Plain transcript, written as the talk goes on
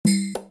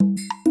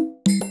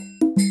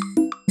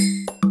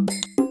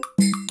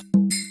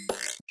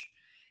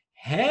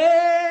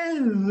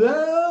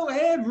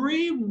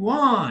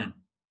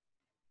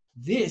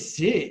This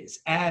is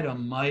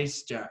Adam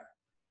Meister,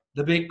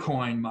 the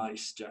Bitcoin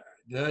Meister,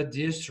 the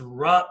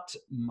Disrupt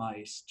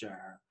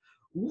Meister.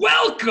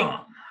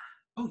 Welcome,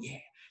 oh yeah,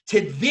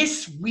 to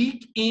This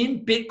Week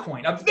in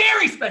Bitcoin, a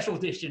very special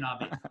edition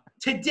of it.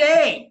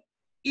 Today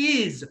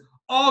is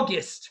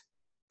August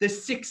the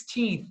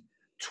 16th,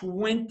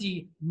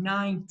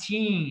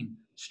 2019.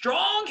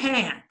 Strong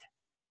hand.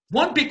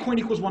 One Bitcoin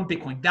equals one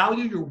Bitcoin.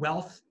 Value your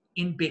wealth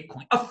in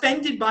Bitcoin.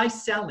 Offended by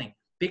selling.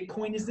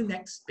 Bitcoin is the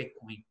next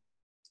Bitcoin.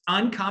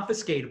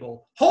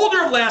 Unconfiscatable.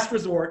 Holder of last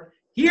resort.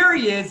 Here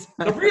he is,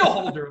 the real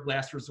holder of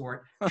last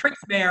resort. Trace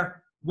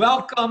Mayer,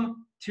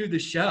 welcome to the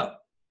show.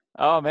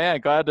 Oh,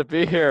 man, glad to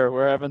be here.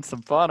 We're having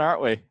some fun,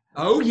 aren't we?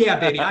 Oh, yeah,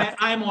 baby.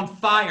 I'm on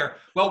fire.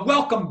 Well,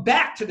 welcome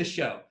back to the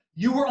show.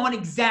 You were on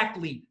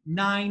exactly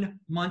 9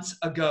 months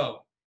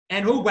ago.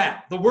 And oh, wow,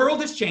 the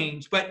world has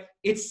changed, but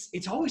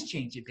it's always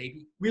changing,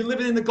 baby. We're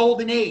living in the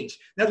golden age.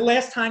 Now, the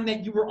last time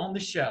that you were on the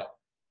show.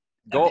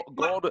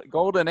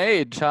 Golden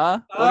age, huh?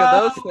 Look at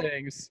those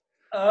things.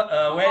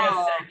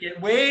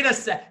 Wait a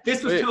second.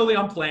 This was totally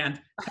unplanned.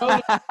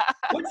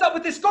 What's up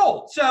with this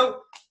gold?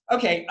 So,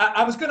 okay,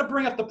 I was going to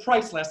bring up the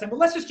price last time, but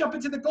let's just jump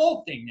into the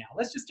gold thing now.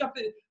 Let's just jump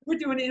in. We're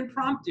doing it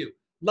impromptu. A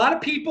lot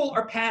of people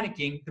are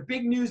panicking. The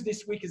big news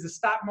this week is the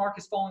stock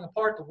market is falling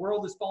apart. The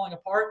world is falling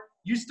apart.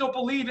 You still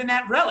believe in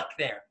that relic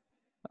there?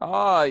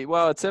 Oh,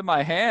 well, it's in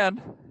my hand.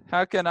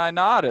 How can I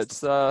not? It's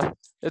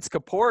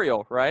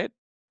corporeal, right?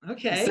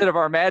 Okay. Instead of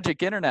our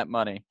magic internet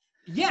money.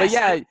 Yes. But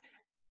yeah,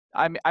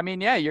 I mean,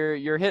 yeah,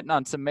 you're hitting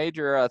on some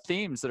major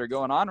themes that are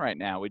going on right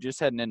now. We just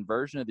had an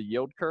inversion of the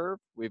yield curve.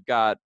 We've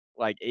got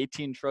like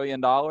 $18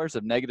 trillion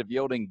of negative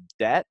yielding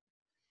debt,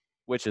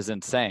 which is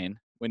insane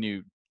when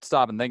you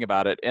stop and think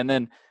about it. And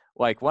then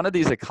like one of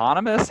these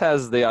economists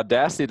has the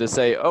audacity to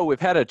say, oh, we've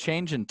had a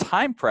change in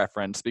time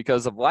preference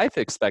because of life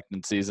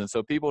expectancies. And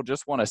so people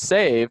just want to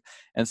save.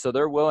 And so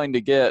they're willing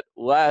to get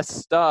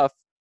less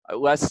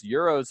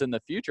euros in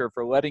the future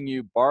for letting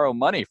you borrow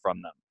money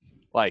from them.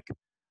 Like,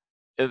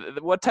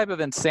 what type of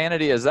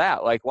insanity is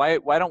that? Like, why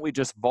don't we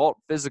just vault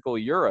physical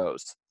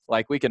euros?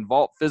 Like we can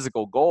vault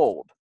physical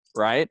gold,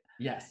 right?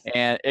 Yes.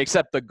 And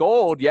except the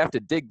gold, you have to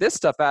dig this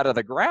stuff out of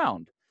the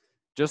ground.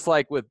 Just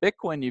like with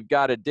Bitcoin, you've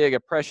got to dig a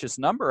precious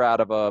number out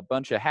of a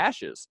bunch of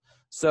hashes.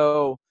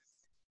 So,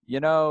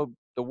 the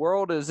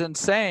world is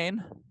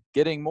insane,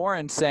 getting more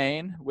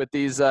insane with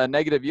these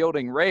negative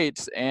yielding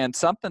rates, and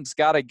something's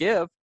got to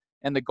give.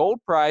 And the gold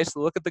price,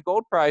 look at the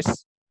gold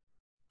price.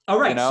 All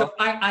right, so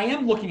I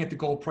am looking at the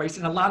gold price,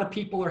 and a lot of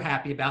people are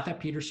happy about that,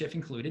 Peter Schiff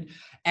included.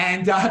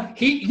 And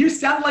you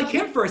sound like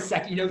him for a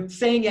second,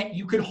 saying that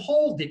you could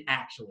hold it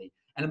actually.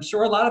 And I'm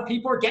sure a lot of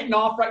people are getting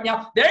off right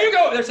now. There you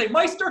go. They're saying,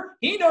 Meister,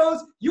 he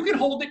knows you can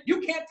hold it. You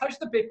can't touch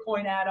the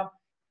Bitcoin, Adam.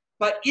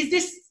 But is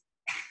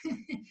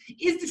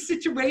the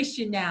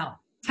situation now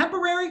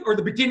temporary or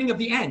the beginning of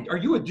the end? Are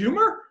you a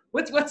doomer?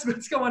 What's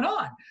going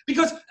on?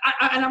 Because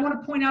I want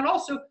to point out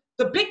also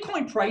the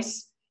Bitcoin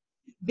price,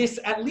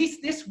 at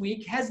least this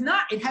week,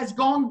 it has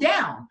gone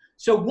down.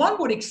 So one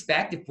would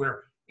expect, if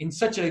we're in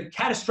such a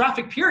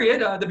catastrophic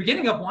period, the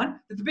beginning of one,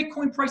 that the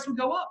Bitcoin price would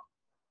go up.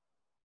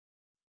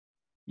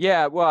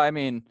 Yeah, well, I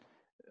mean,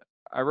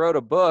 I wrote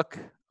a book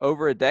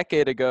over a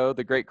decade ago,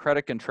 The Great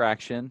Credit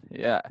Contraction.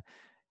 Yeah.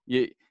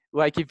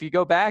 If you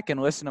go back and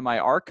listen to my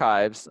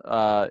archives,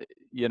 on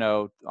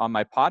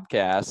my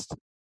podcast,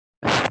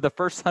 the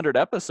first 100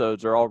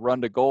 episodes are all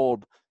run to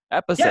gold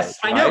episodes. Yes,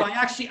 I know.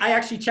 I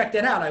actually checked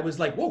that out. I was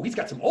like, whoa, he's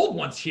got some old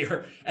ones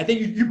here. And then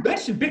you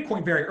mentioned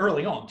Bitcoin very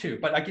early on too,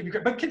 but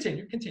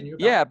continue.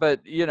 Yeah,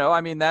 but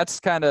that's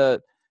kind of,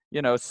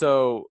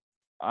 so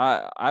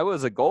I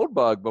was a gold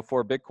bug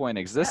before Bitcoin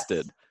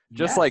existed,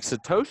 just like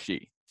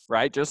Satoshi,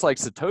 right? Just like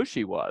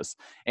Satoshi was.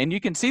 And you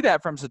can see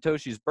that from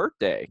Satoshi's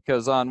birthday,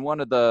 because on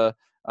one of the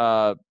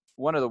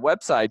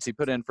websites he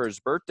put in for his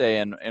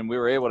birthday, and we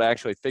were able to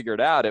actually figure it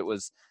out. It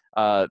was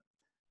the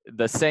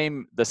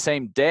same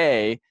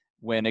day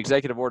when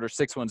Executive Order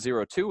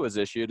 6102 was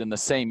issued, in the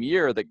same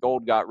year that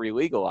gold got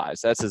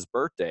re-legalized. That's his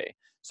birthday.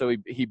 So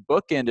he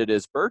bookended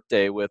his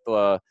birthday with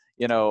a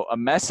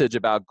message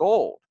about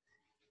gold.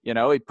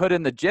 He put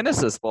in the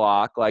Genesis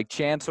block like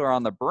Chancellor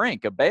on the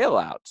brink of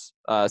bailouts,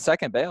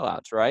 second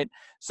bailouts, right?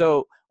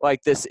 So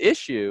like this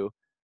issue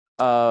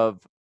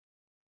of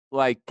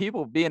like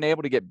people being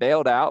able to get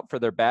bailed out for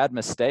their bad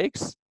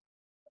mistakes.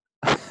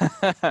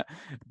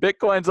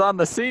 Bitcoin's on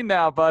the scene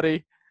now,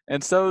 buddy.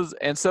 And so's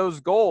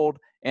gold.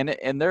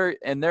 And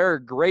they're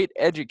great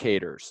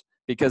educators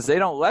because they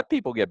don't let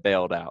people get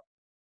bailed out.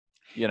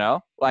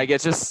 Like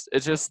it's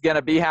just going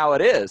to be how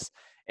it is.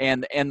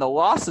 And the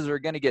losses are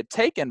going to get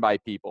taken by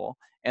people,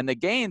 and the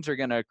gains are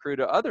going to accrue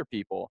to other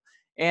people.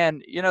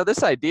 And,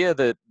 this idea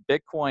that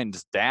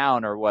Bitcoin's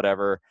down or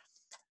whatever,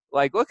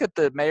 like look at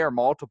the Mayer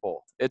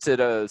multiple. It's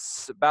at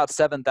about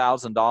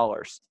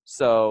 $7,000.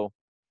 So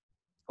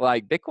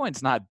like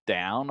Bitcoin's not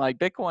down. Like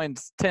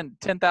Bitcoin's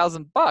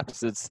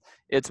 $10,000.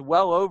 It's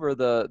well over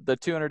the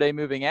 200-day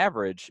moving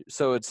average.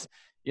 So it's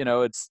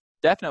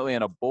definitely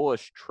in a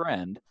bullish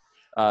trend.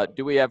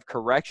 Do we have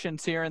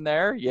corrections here and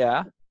there?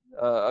 Yeah,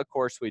 of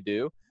course we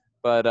do.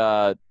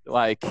 But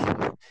like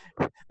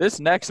this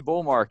next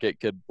bull market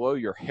could blow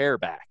your hair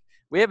back.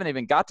 We haven't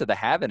even got to the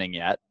halvening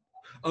yet.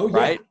 Oh yeah.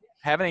 Right?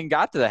 Haven't even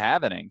got to the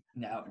halvening.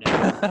 No.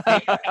 Hey,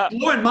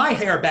 blowing my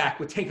hair back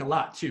would take a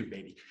lot too,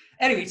 baby.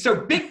 Anyway, so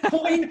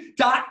Bitcoin.kn.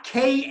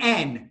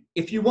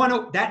 If you want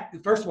to, that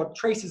first of all,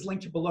 Trace is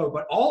linked to below,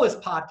 but all his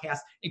podcasts,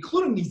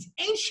 including these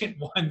ancient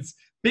ones,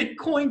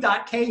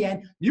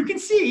 Bitcoin.kn, you can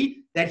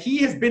see that he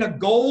has been a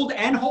gold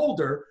and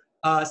holder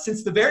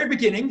since the very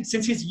beginning,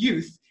 since his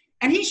youth.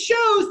 And he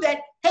shows that,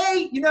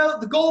 hey,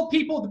 the gold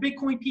people, the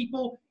Bitcoin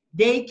people,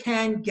 they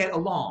can get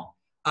along.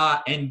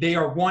 And they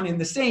are one and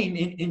the same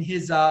in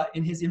his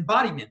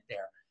embodiment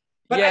there.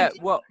 But yeah,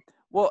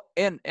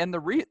 and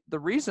the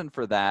reason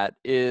for that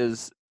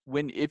is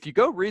if you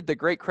go read The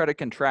Great Credit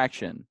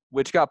Contraction,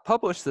 which got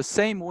published the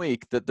same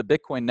week that the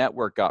Bitcoin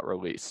network got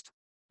released,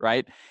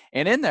 right?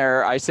 And in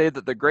there, I say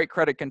that the Great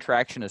Credit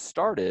Contraction has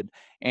started,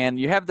 and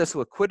you have this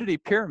liquidity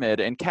pyramid,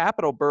 and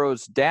capital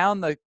burrows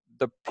down the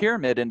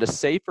pyramid into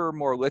safer,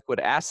 more liquid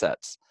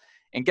assets.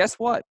 And guess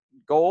what?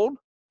 Gold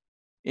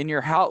in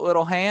your hot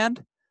little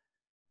hand.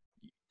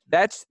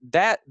 That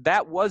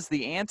was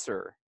the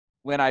answer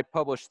when I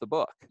published the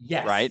book.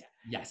 Yes. Right.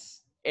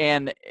 Yes.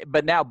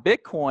 But now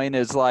Bitcoin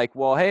is like,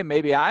 well, hey,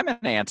 maybe I'm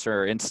an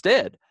answer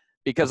instead,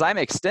 because I'm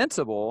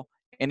extensible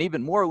and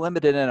even more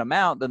limited in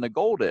amount than the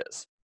gold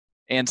is.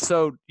 And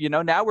so,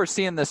 now we're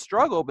seeing this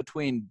struggle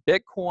between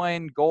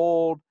Bitcoin,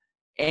 gold,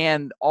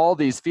 and all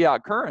these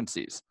fiat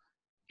currencies.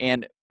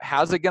 And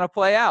how's it going to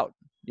play out?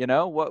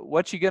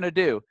 What you going to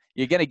do?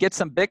 You're going to get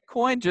some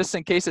Bitcoin just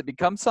in case it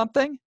becomes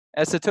something?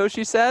 As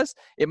Satoshi says,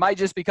 it might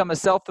just become a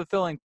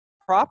self-fulfilling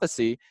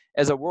prophecy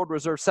as a world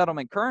reserve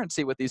settlement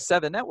currency with these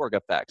 7 network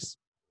effects.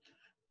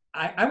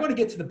 I want to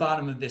get to the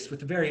bottom of this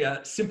with a very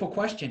simple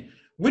question.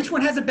 Which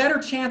one has a better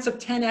chance of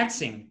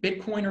 10xing,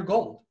 Bitcoin or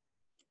gold?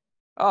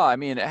 Oh, I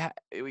mean,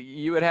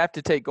 you would have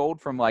to take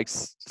gold from like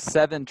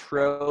 7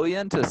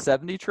 trillion to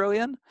 70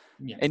 trillion.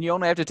 Yeah. And you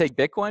only have to take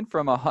Bitcoin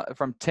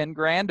from 10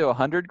 grand to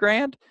 100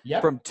 grand,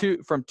 yep. from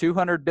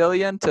 200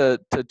 billion to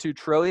 2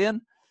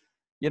 trillion.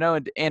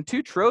 And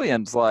 2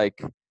 trillion's like,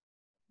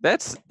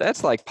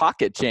 that's like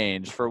pocket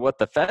change for what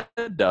the Fed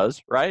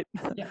does, right?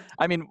 Yeah.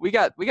 I mean, we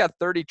got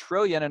 30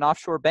 trillion in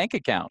offshore bank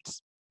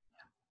accounts.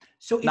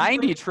 So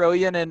 90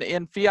 trillion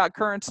in fiat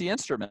currency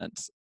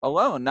instruments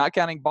alone, not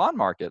counting bond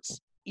markets.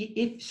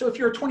 If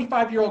you're a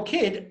 25-year-old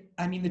kid,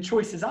 I mean, the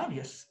choice is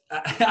obvious.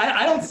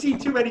 I don't see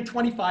too many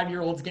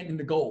 25-year-olds getting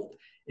into gold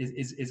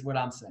is what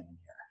I'm saying here.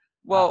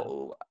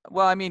 Well,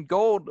 I mean,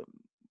 gold,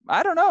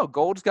 I don't know.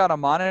 Gold's got a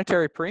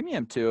monetary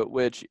premium to it,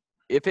 which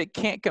if it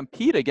can't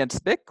compete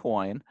against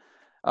Bitcoin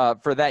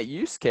for that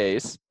use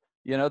case,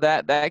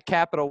 that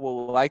capital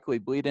will likely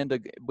bleed into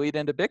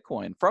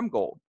Bitcoin from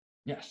gold.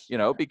 Yes.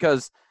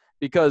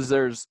 Because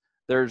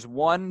there's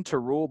one to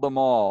rule them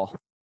all.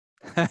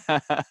 Heck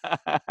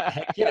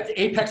yeah, it's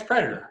Apex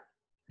Predator.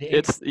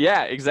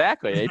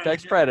 Exactly.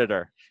 Apex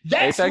Predator.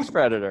 Apex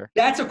Predator.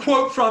 That's a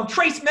quote from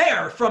Trace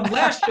Mayer from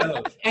last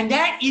show, and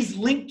that is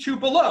linked to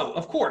below.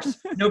 Of course,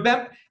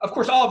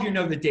 all of you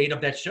know the date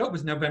of that show. It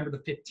was November the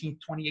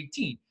 15th,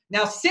 2018.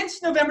 Now,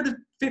 since November the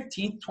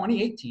 15th,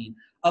 2018,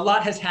 a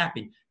lot has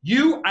happened.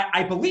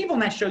 I believe on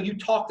that show, you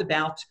talked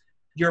about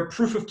your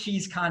proof of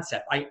keys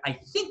concept. I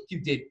think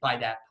you did by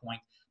that point,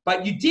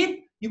 but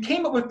you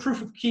came up with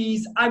proof of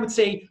keys, I would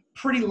say,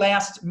 pretty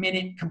last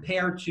minute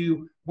compared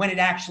to when it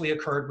actually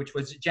occurred, which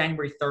was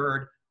January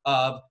 3rd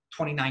of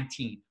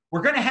 2019.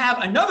 We're going to have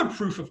another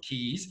proof of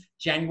keys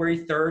January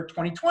 3rd,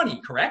 2020,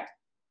 correct?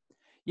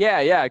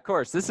 Yeah, of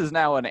course. This is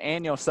now an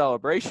annual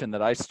celebration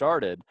that I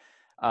started.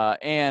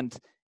 And,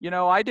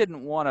 I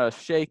didn't want to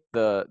shake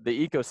the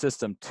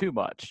ecosystem too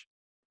much,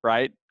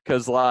 right?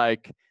 Because,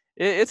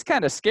 it's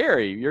kind of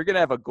scary. You're going to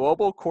have a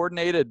global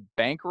coordinated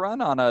bank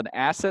run on an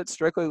asset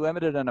strictly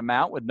limited in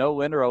amount with no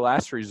lender of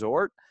last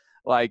resort.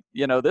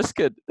 This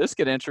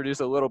could introduce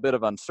a little bit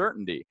of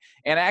uncertainty.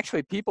 And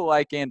actually, people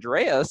like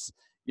Andreas,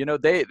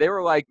 they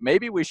were like,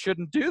 maybe we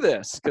shouldn't do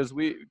this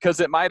because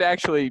it might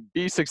actually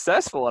be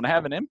successful and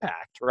have an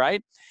impact,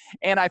 right?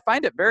 And I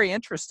find it very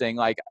interesting.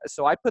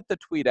 So I put the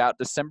tweet out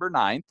December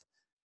 9th.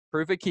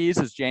 Proof of keys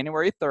is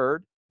January 3rd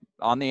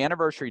on the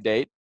anniversary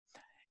date.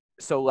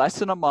 So less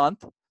than a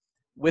month.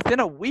 Within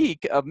a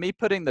week of me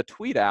putting the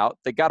tweet out,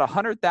 they got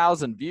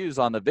 100,000 views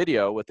on the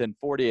video within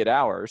 48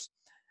 hours.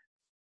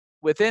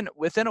 Within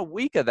a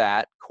week of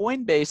that,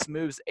 Coinbase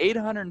moves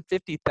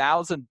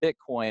 850,000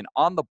 Bitcoin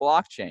on the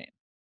blockchain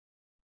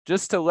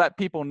just to let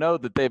people know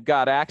that they've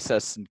got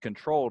access and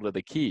control to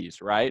the keys,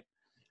 right?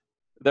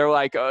 They're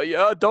like, oh,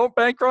 yeah, don't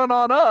bank run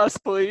on us,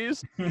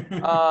 please.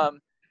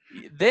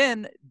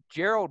 Then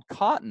Gerald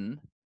Cotton,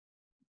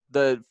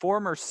 the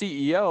former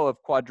CEO of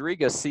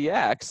Quadriga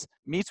CX,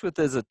 meets with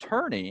his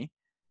attorney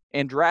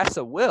and drafts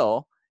a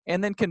will,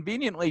 and then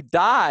conveniently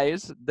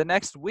dies the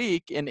next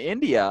week in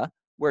India,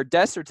 where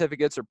death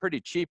certificates are pretty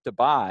cheap to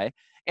buy.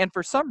 And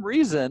for some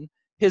reason,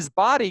 his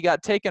body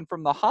got taken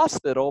from the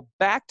hospital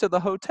back to the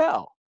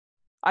hotel.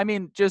 I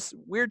mean, just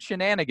weird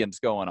shenanigans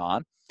going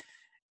on.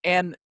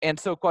 And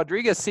so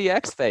Quadriga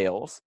CX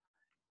fails.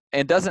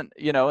 doesn't,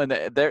 and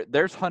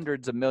there's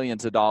hundreds of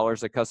millions of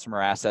dollars of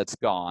customer assets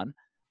gone.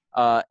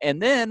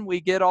 And then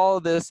we get all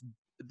of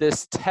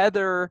this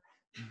Tether,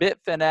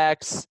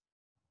 Bitfinex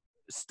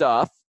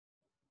stuff.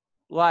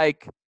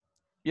 Like,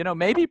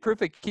 maybe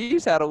proof of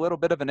keys had a little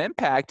bit of an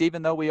impact,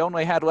 even though we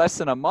only had less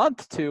than a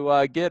month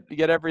to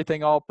get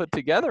everything all put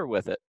together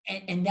with it.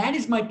 And that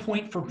is my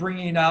point for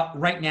bringing it up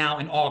right now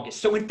in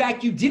August. So in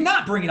fact, you did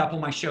not bring it up on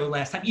my show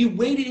last time. You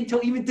waited until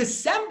even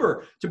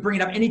December to bring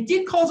it up. And it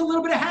did cause a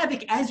little bit of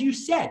havoc, as you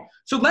said.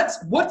 So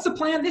what's the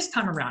plan this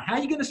time around? How are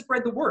you going to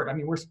spread the word? I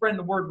mean, we're spreading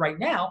the word right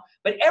now,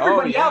 but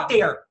everybody out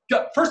there,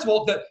 first of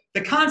all,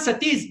 the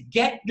concept is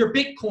get your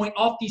Bitcoin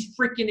off these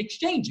freaking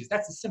exchanges.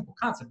 That's a simple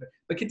concept,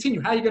 but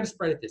continue. How are you going to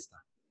spread it this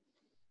time?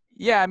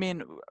 Yeah, I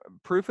mean,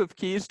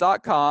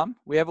 proofofkeys.com.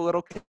 We have a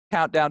little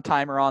countdown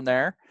timer on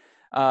there.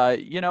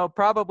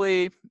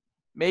 Probably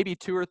maybe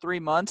 2 or 3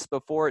 months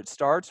before it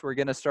starts, we're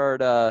going to start,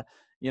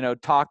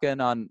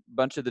 talking on a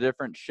bunch of the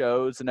different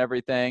shows and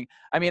everything.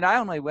 I mean, I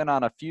only went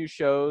on a few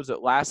shows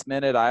at last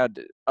minute. I had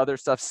other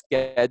stuff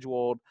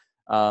scheduled.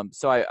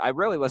 So I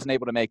really wasn't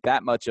able to make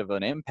that much of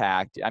an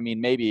impact. I mean,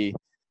 maybe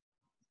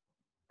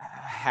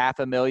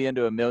 500,000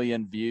 to 1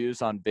 million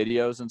views on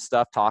videos and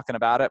stuff talking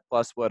about it,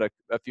 plus what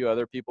a few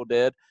other people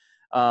did.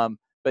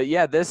 But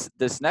yeah, this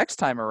next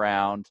time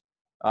around,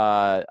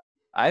 I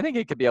think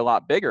it could be a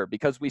lot bigger,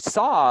 because we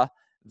saw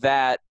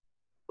that,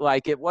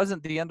 like, it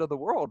wasn't the end of the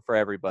world for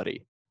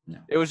everybody. No.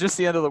 It was just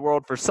the end of the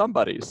world for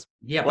somebody's.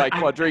 Yeah, like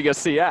Quadriga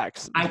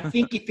CX. I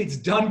think if it's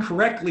done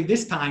correctly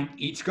this time,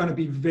 it's going to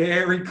be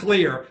very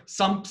clear.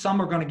 Some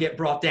are going to get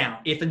brought down.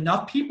 If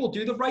enough people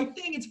do the right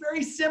thing, it's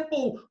very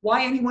simple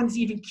why anyone's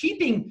even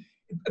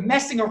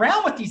messing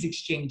around with these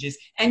exchanges.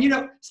 And,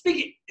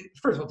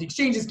 first of all, the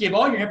exchanges give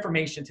all your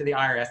information to the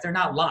IRS. They're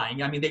not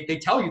lying. I mean, they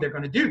tell you they're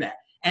going to do that.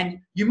 And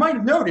you might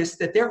have noticed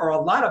that there are a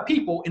lot of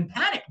people in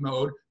panic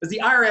mode because the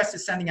IRS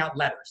is sending out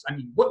letters. I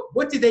mean,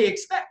 what did they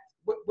expect?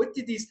 What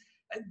did these?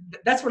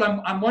 That's what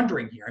I'm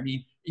wondering here. I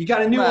mean, you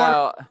got a new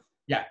article.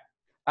 Yeah.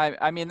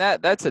 I mean,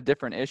 that's a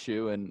different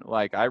issue. And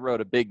like, I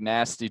wrote a big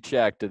nasty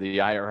check to the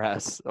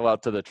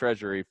IRS, to the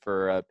Treasury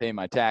for paying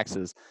my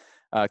taxes,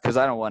 because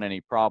I don't want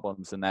any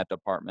problems in that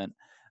department.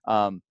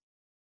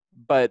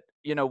 But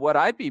what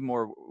I'd be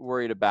more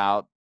worried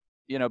about,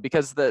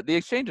 because the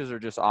exchanges are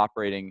just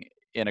operating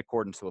in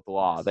accordance with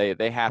law.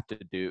 They have to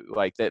do,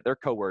 like, they're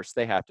coerced.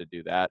 They have to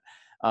do that.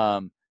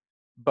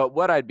 But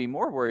what I'd be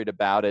more worried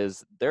about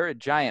is they're a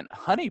giant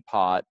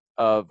honeypot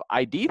of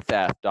ID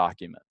theft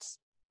documents,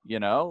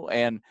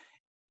 and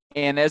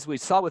as we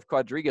saw with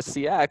Quadriga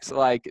CX,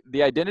 like,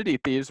 the identity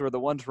thieves were the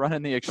ones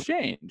running the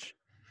exchange.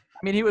 I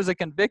mean, he was a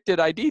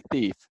convicted ID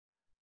thief,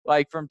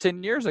 like, from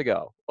 10 years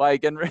ago,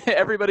 like, and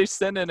everybody's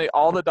sending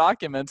all the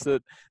documents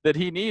that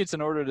he needs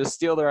in order to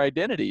steal their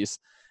identities.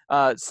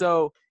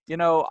 So,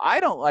 I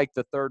don't like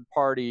the third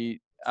parties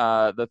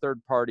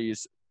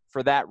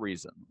for that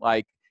reason.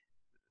 Like,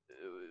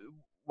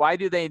 why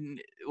do they,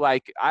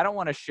 like, I don't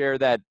want to share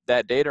that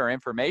data or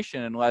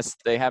information unless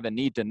they have a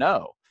need to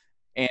know.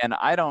 And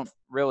I don't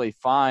really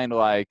find,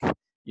 like,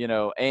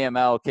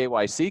 AML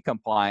KYC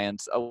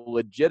compliance a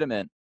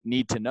legitimate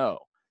need to know.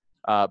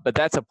 But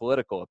that's a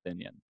political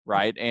opinion,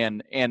 right?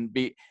 And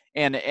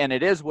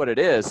it is what it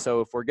is.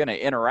 So if we're going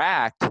to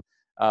interact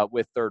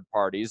with third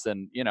parties,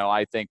 then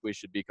I think we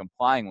should be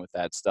complying with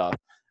that stuff.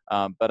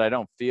 But I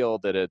don't feel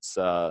that it's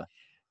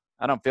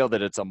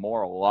a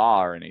moral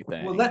law or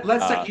anything. Well,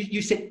 let's say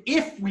you said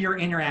if we are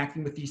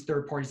interacting with these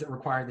third parties that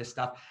require this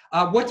stuff,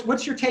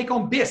 what's your take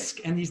on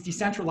BISC and these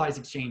decentralized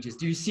exchanges?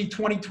 Do you see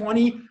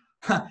 2020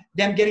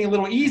 them getting a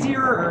little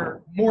easier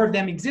or more of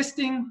them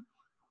existing?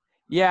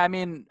 Yeah, I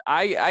mean,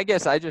 I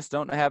guess I just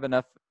don't have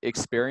enough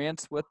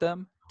experience with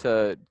them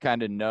to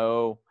kind of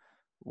know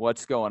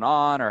what's going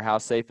on or how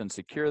safe and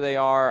secure they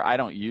are. I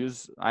don't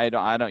use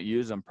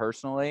them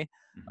personally.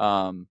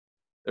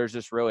 There's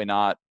just really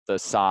not the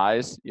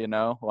size,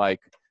 like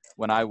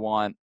when I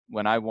want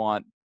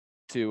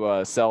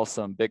to sell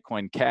some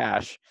Bitcoin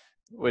Cash,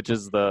 which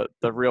is the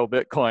real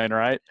Bitcoin,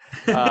 right?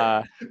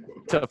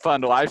 To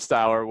fund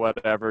lifestyle or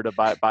whatever, to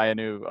buy a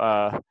new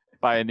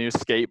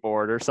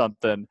skateboard or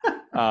something.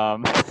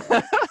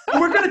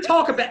 We're going to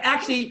talk about,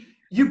 actually,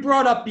 you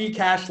brought up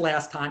Bcash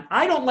last time.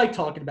 I don't like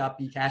talking about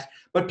Bcash,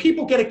 but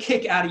people get a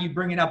kick out of you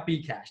bringing up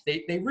Bcash.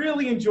 They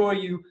really enjoy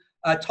you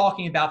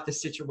talking about the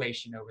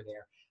situation over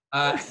there.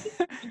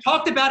 You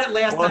talked about it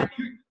last time.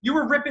 You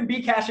were ripping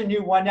Bcash a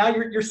new one. Now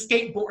you're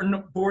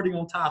skateboarding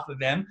on top of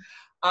them.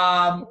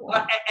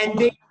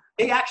 And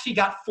they actually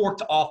got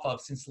forked off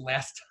of since the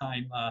last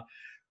time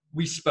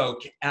we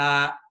spoke.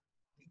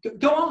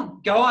 Go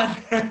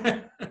on.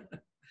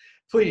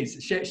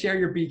 Please share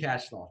your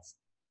Bcash thoughts.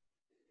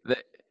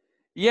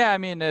 Yeah, I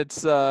mean,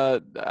 it's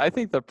I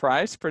think the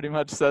price pretty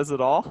much says it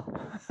all.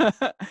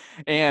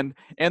 and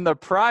the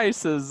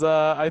price is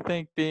I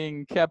think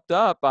being kept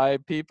up by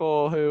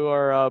people who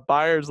are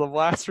buyers of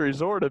last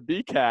resort of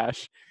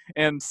Bcash.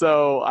 And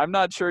so I'm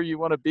not sure you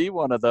want to be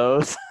one of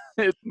those.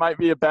 It might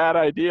be a bad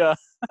idea.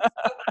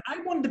 I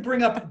wanted to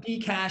bring up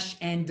Bcash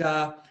and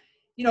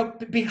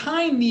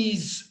behind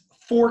these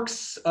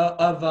forks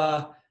of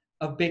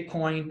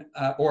Bitcoin,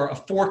 or a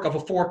fork of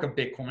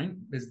Bitcoin,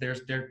 because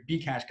there's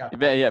Bcash got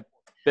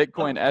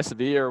Bitcoin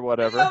SV or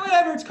whatever.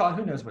 Whatever it's called.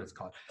 Who knows what it's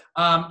called?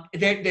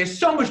 There's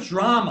so much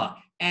drama,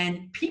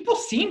 and people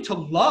seem to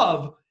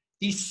love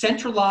these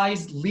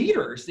centralized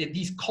leaders,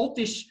 these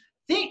cultish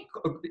things.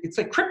 It's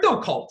like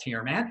crypto cult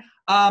here, man.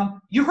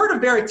 You heard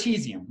of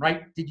Veritasium,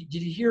 right? Did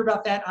you hear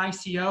about that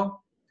ICO?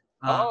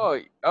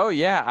 Oh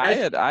yeah.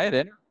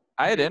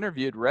 I had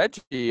interviewed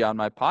Reggie on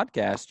my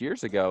podcast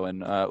years ago,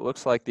 and it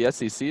looks like the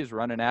SEC is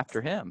running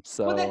after him.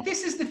 So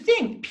this is the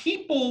thing.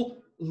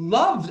 People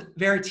loved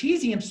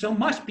Veritasium so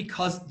much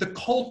because the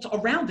cult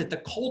around it, the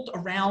cult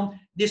around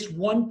this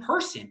one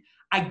person.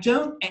 And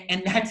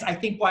that's, I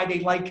think, why they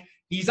like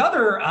these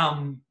other,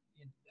 I'm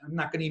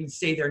not going to even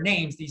say their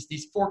names,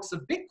 these forks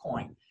of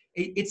Bitcoin.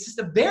 It's just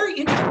a very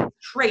interesting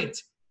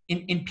trait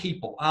in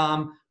people.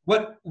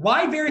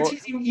 Why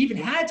Veritasium even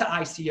had to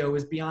ICO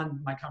is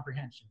beyond my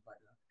comprehension.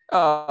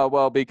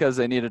 Well, because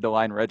they needed to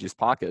line Reggie's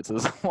pockets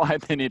is why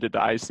they needed to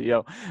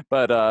ICO.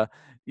 But,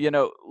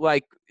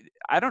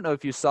 I don't know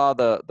if you saw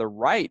the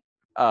Wright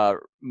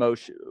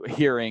motion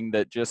hearing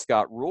that just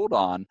got ruled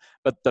on,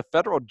 but the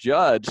federal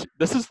judge,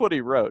 this is what he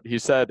wrote. He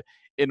said,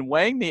 in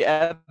weighing the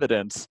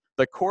evidence,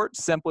 the court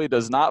simply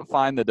does not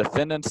find the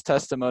defendant's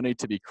testimony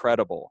to be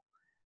credible.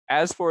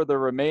 As for the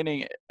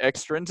remaining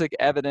extrinsic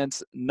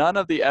evidence, none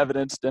of the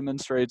evidence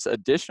demonstrates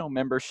additional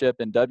membership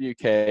in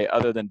WK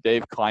other than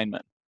Dave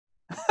Kleinman.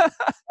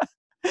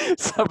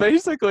 So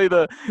basically,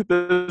 the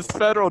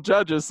federal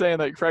judge is saying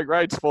that Craig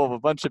Wright's full of a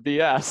bunch of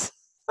BS,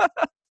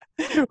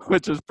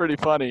 which is pretty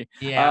funny.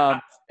 Yeah.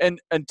 And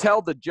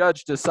until the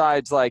judge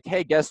decides, like,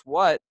 hey, guess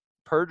what?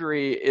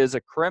 Perjury is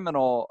a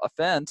criminal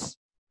offense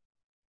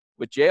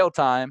with jail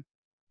time,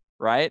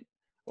 right?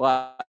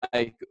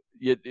 Like,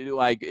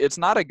 it's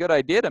not a good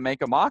idea to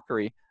make a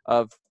mockery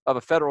of a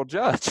federal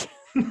judge.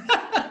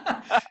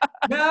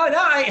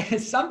 No.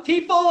 Some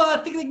people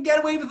think they can get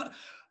away with.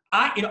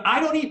 I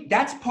don't even,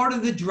 that's part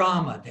of the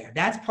drama there.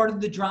 That's part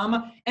of the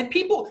drama. And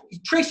people,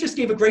 Trace just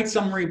gave a great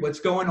summary of what's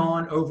going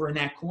on over in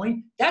that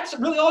coin. That's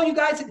really all you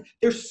guys,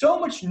 there's so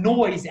much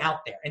noise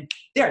out there. And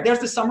there's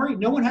the summary.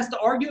 No one has to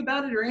argue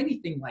about it or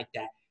anything like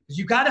that. Because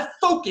you got to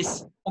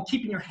focus on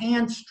keeping your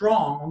hand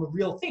strong on the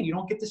real thing. You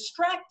don't get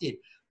distracted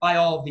by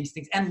all of these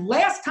things. And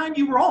last time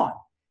you were on,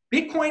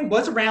 Bitcoin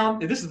was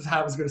around, and this is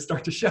how I was going to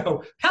start the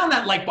show. Pound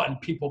that like button,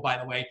 people, by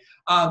the way.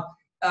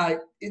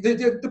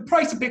 The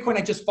price of Bitcoin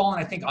had just fallen,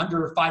 I think,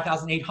 under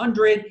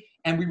 5,800,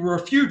 and we were a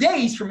few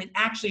days from it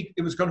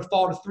was going to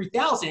fall to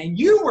 3,000, and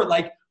you were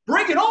like,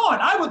 bring it on.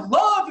 I would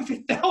love if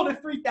it fell to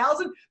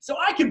 3,000 so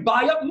I could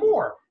buy up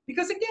more.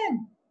 Because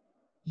again,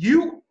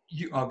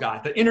 oh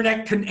God, the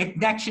internet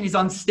connection is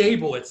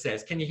unstable, it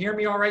says. Can you hear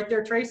me all right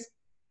there, Trace?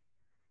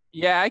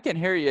 Yeah, I can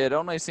hear you. It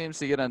only seems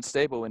to get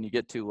unstable when you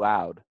get too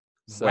loud.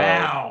 So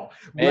wow.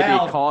 Maybe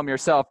calm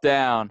yourself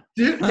down.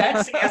 Dude, that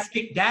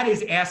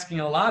is asking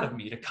a lot of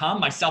me to calm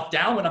myself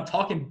down when I'm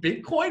talking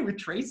Bitcoin with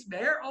Trace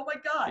Mayer. Oh my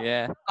God.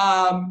 Yeah.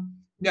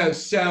 No,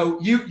 so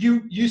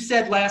you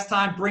said last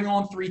time, bring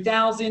on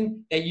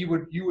 3,000, that you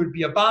would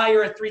be a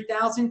buyer at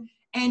 3,000.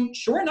 And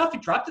sure enough,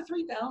 it dropped to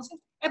 3,000.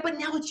 But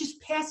now it's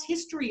just past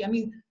history. I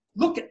mean,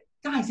 look at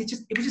guys, it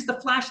was just a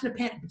flash in the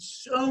pan. But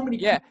so many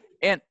people.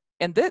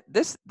 And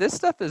this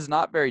stuff is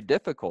not very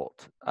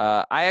difficult.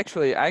 I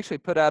actually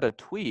put out a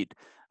tweet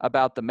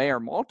about the Mayer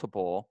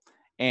multiple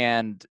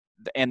and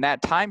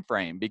that time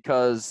frame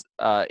because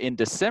in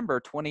December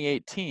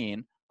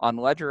 2018 on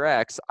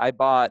LedgerX, I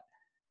bought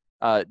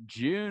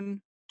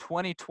June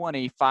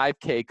 2020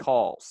 5K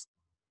calls.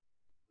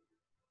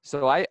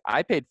 So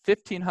I paid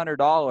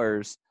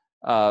 $1,500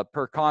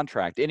 per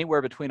contract,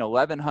 anywhere between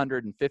 $1,100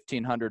 and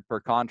 $1,500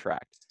 per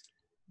contract.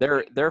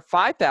 They're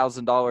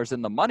 $5,000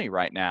 in the money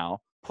right now.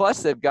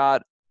 Plus, they've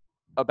got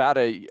about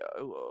a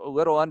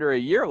little under a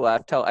year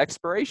left till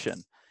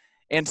expiration.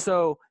 And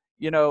so,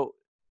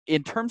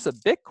 in terms of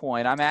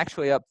Bitcoin, I'm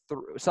actually up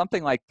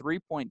something like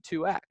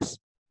 3.2x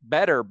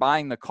better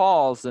buying the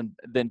calls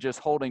than just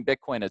holding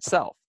Bitcoin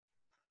itself.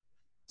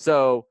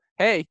 So,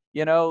 hey,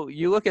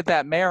 you look at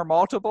that Mayer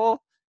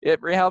multiple, it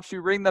helps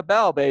you ring the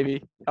bell,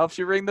 baby. Helps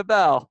you ring the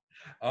bell.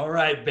 All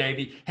right,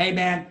 baby. Hey,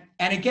 man.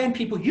 And again,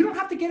 people, you don't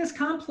have to get as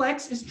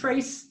complex as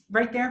Trace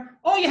right there.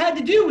 All you had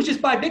to do was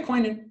just buy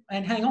Bitcoin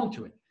and hang on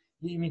to it.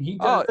 I mean, he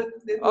does.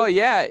 Oh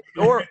yeah.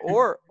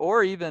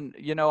 Or even,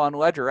 on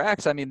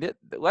LedgerX, I mean,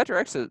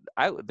 LedgerX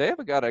they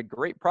have got a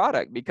great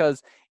product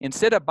because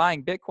instead of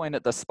buying Bitcoin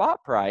at the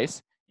spot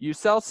price, you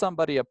sell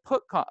somebody a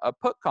put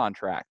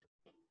contract.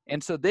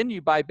 And so then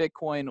you buy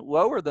Bitcoin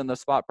lower than the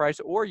spot price,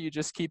 or you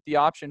just keep the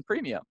option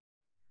premium.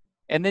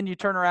 And then you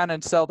turn around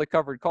and sell the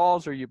covered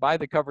calls, or you buy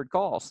the covered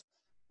calls,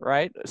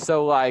 right?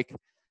 So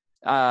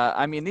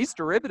I mean, these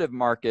derivative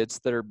markets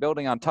that are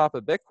building on top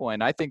of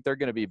Bitcoin, I think they're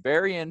going to be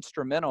very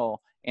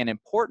instrumental and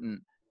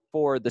important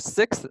for the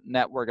sixth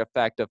network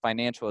effect of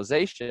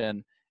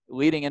financialization,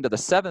 leading into the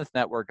seventh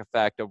network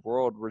effect of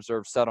world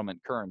reserve settlement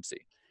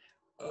currency.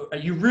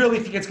 You really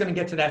think it's going to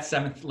get to that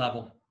seventh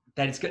level?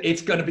 That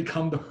it's going to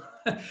become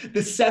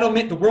the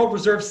settlement, the world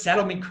reserve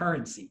settlement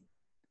currency.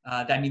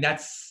 I mean,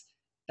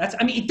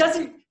 it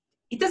doesn't,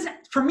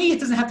 for me, it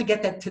doesn't have to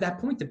get that to that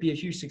point to be a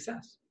huge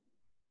success.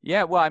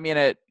 Yeah, well, I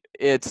mean,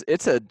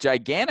 it's a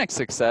gigantic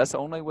success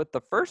only with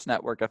the first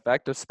network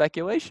effect of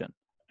speculation.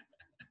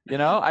 You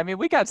know, I mean,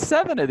 we got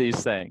 7 of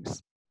these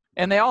things,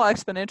 and they all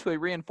exponentially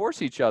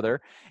reinforce each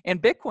other.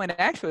 And Bitcoin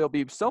actually will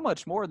be so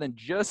much more than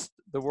just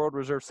the world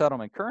reserve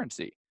settlement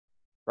currency,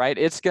 right?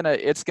 It's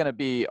gonna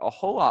be a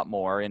whole lot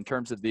more in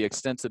terms of the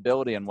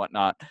extensibility and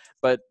whatnot.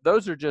 But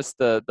those are just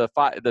the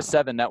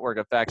 7 network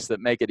effects that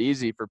make it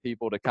easy for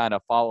people to kind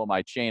of follow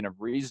my chain of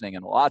reasoning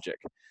and logic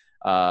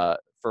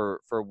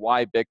for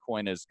why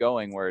Bitcoin is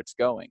going where it's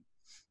going.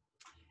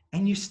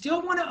 And you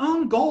still want to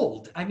own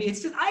gold. I mean,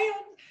 it's just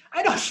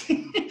I don't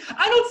see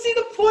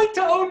the point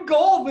to own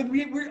gold when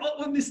we're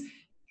on this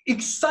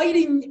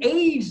exciting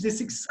age,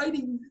 this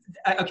exciting.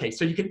 Okay,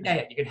 so you can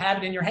have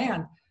it in your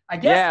hand, I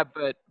guess.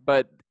 Yeah,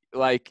 but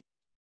like,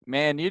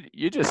 man,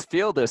 you just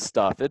feel this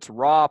stuff. It's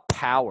raw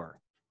power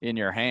in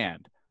your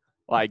hand.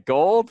 Like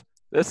gold,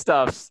 this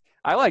stuff's.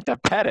 I like to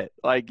pet it.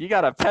 Like you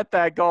got to pet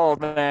that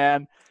gold,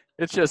 man.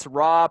 It's just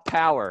raw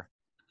power.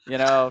 You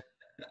know,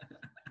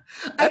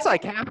 that's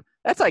like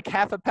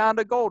half a pound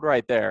of gold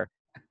right there.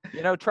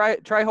 You know, try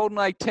holding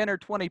like 10 or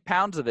 20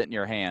 pounds of it in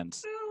your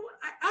hands.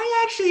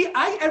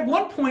 I at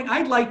one point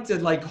I'd like to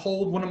like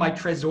hold one of my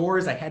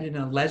Trezors. I had it in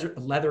a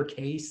leather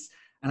case,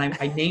 and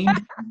I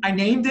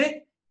named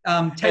it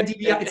Ted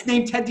DiBiase. It's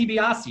named Ted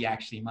DiBiase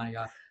actually.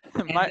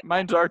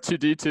 Mine's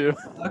R2D2.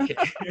 Okay,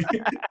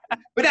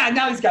 but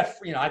now he's got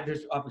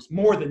there's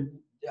more than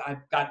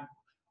I've got.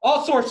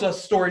 All sorts of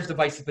storage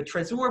devices, but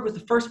Trezor was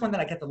the first one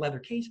that I got the leather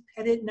case,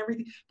 pet it, and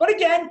everything. But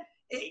again,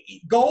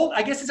 gold,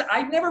 I guess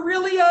I've never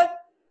really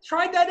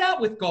tried that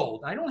out with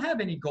gold. I don't have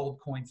any gold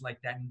coins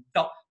like that, and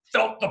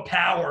felt the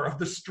power of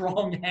the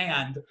strong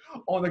hand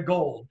on the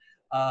gold.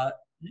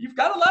 You've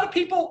got a lot of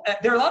people.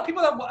 There are a lot of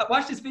people that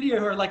watch this video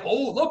who are like,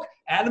 "Oh, look,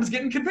 Adam's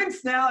getting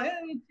convinced now."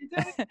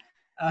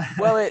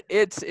 Well,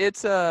 it's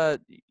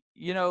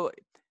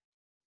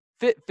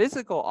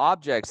physical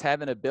objects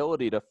have an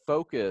ability to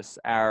focus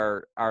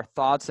our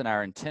thoughts and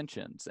our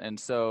intentions, and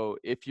so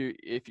if you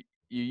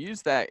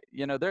use that,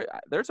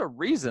 there's a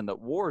reason that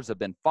wars have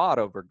been fought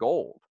over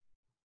gold,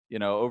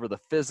 over the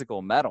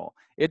physical metal.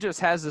 It just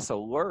has this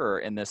allure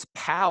and this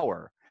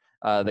power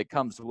that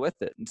comes with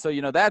it, and so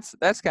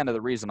that's kind of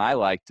the reason I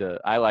like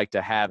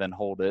to have and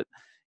hold it,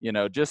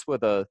 just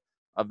with a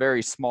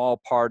very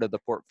small part of the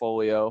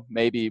portfolio,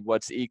 maybe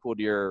what's equal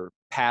to your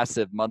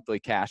passive monthly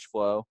cash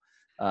flow.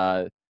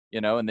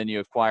 And then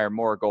you acquire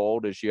more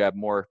gold as you have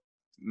more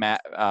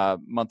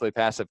monthly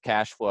passive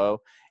cash flow.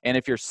 And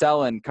if you're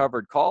selling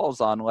covered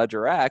calls on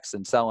LedgerX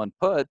and selling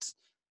puts,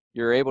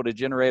 you're able to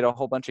generate a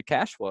whole bunch of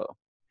cash flow,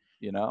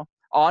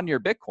 on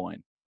your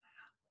Bitcoin.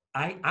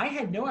 I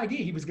had no idea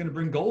he was going to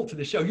bring gold to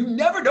the show. You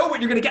never know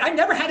what you're going to get. I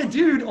never had a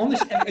dude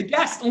a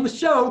guest on the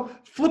show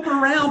flipping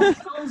around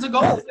tons of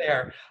gold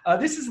there.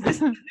 This is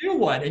a new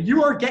one, and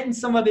you are getting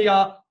some of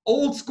the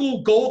old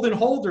school golden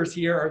holders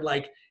here are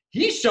like,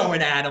 he's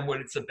showing Adam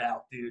what it's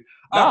about, dude.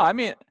 No, I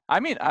mean,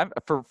 I'm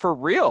for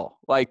real.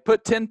 Like,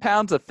 put 10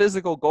 pounds of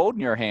physical gold in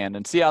your hand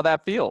and see how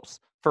that feels.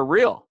 For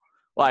real.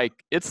 Like,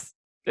 it's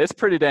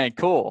pretty dang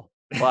cool.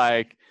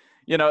 Like,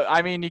 you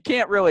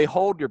can't really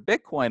hold your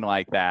Bitcoin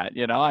like that.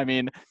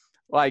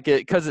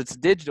 Because it's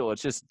digital,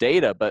 it's just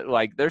data. But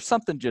like, there's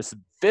something just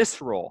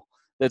visceral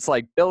that's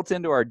like built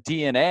into our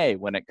DNA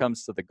when it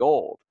comes to the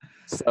gold.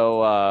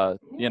 So, all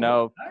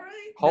right.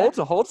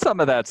 Hold some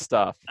of that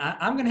stuff.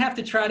 I'm going to have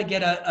to try to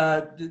get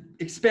a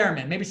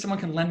experiment. Maybe someone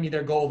can lend me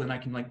their gold and I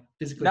can like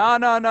physically.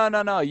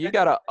 No. You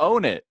got to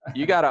own it.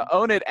 You got to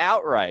own it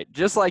outright,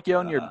 just like you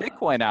own your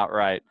Bitcoin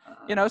outright.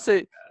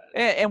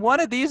 And one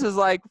of these is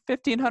like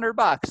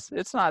 $1,500.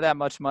 It's not that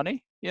much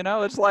money.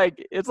 It's like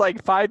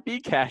 5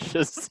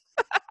 Bcashes.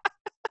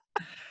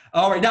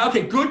 All right. Now,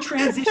 okay, good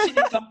transition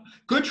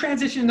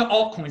into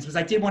altcoins, because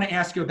I did want to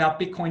ask you about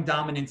Bitcoin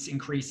dominance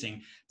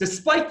increasing.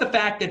 Despite the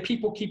fact that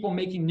people keep on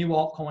making new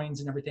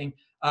altcoins and everything,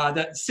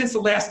 since the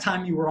last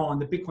time you were on,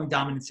 the Bitcoin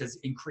dominance has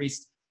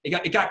increased.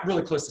 It got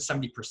really close to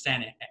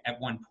 70% at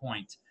one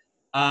point.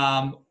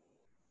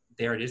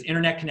 There it is.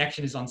 Internet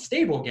connection is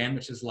unstable again,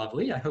 which is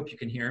lovely. I hope you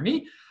can hear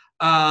me.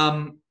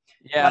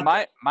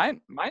 My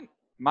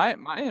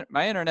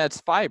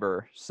internet's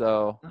fiber,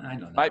 so I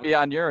don't know. Might be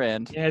on your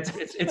end. Yeah,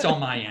 it's on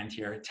my end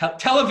here.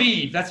 Tel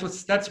Aviv,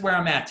 that's where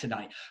I'm at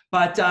tonight.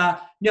 But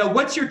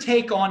what's your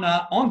take on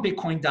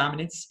Bitcoin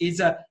dominance?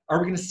 Are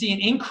we going to see an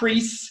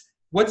increase?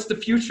 What's the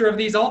future of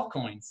these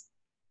altcoins?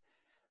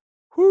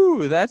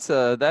 Whew, that's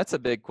a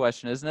big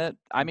question, isn't it?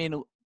 I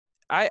mean,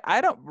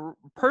 I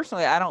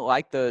don't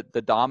like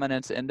the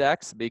dominance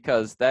index,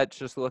 because that's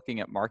just looking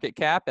at market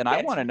cap, and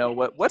I want to know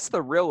what's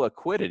the real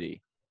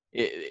liquidity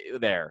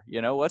there.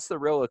 What's the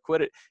real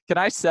liquidity? Can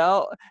I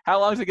sell? How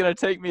long is it going to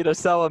take me to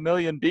sell 1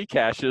 million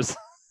Bcashes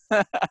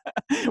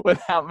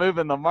without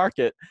moving the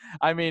market?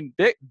 I mean,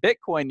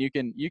 Bitcoin, you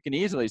can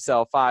easily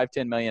sell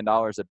 $5-10 million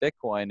of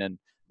Bitcoin and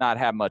not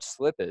have much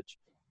slippage.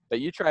 But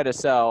you try to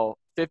sell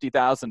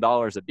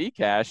 $50,000 of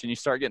Bcash and you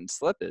start getting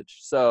slippage.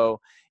 So,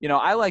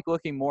 I like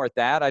looking more at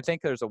that. I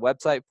think there's a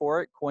website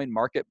for it,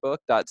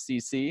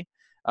 coinmarketbook.cc.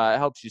 It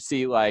helps you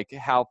see like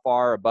how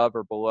far above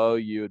or below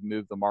you would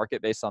move the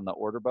market based on the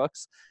order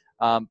books.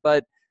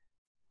 But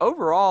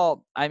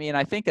overall, I mean,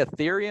 I think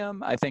Ethereum,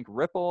 I think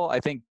Ripple, I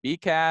think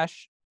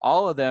Bcash,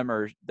 all of them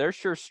they're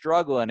sure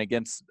struggling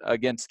against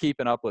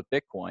keeping up with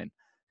Bitcoin,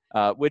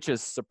 which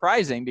is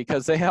surprising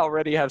because they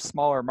already have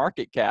smaller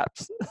market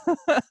caps.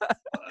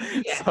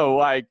 Yeah.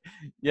 So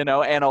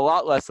and a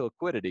lot less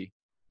liquidity.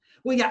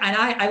 Well, yeah, and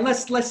I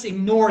let's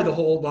ignore the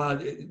whole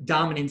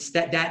dominance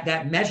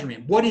that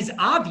measurement. What is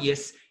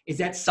obvious is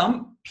that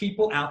some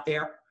people out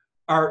there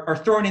are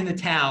throwing in the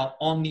towel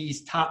on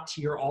these top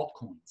tier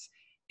altcoins,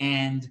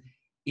 and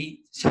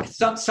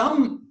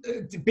some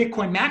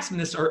Bitcoin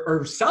maximalists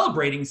are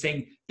celebrating,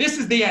 saying this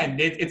is the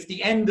end. It's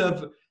the end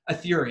of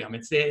Ethereum.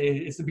 It's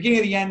the beginning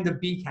of the end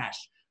of Bcash.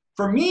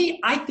 For me,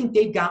 I think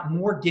they've got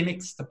more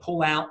gimmicks to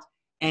pull out.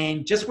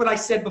 And just what I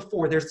said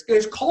before, there's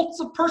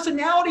cults of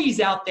personalities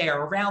out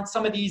there around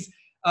some of these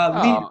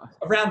leaders,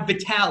 around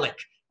Vitalik.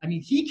 I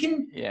mean, he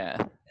can. Yeah.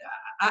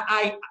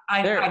 I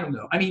don't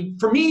know. I mean,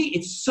 for me,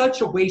 it's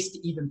such a waste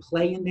to even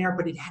play in there.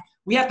 But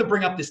we have to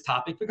bring up this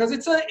topic because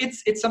it's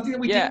something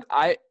that we do. Yeah,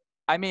 I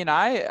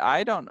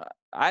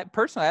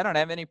personally don't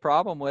have any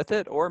problem with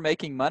it or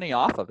making money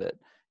off of it.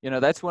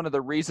 That's one of the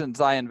reasons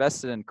I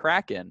invested in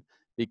Kraken.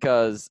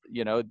 Because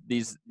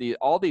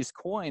all these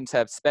coins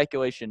have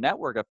speculation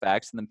network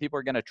effects, and then people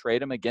are going to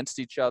trade them against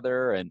each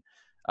other, and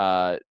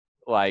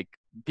like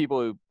people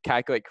who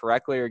calculate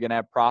correctly are going to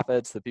have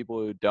profits. The people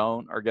who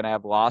don't are going to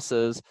have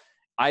losses.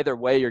 Either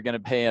way, you're going to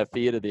pay a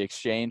fee to the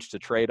exchange to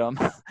trade them.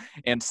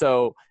 And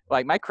so,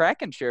 like my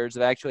Kraken shares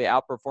have actually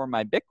outperformed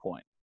my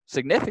Bitcoin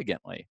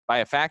significantly by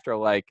a factor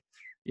of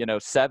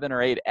 7 or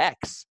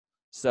 8x.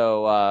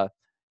 So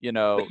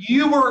But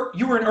you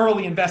were an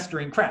early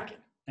investor in Kraken.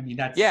 I mean,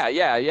 that's yeah.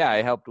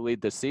 I helped lead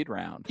the seed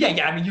round.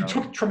 Yeah. I mean, you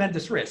took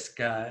tremendous risk.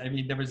 I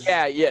mean, there was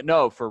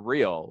no, for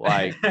real.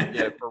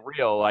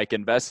 Like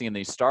investing in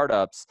these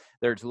startups,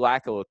 there's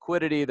lack of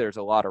liquidity, there's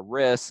a lot of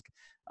risk.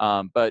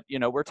 But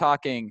we're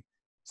talking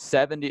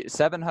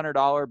 $700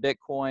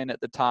 Bitcoin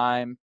at the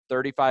time,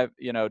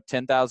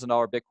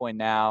 $10,000 Bitcoin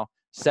now,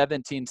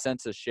 17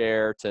 cents a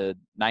share to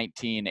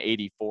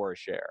 1984 a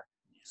share.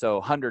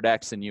 So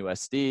 100x in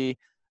USD,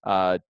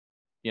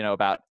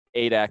 about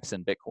 8x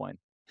in Bitcoin.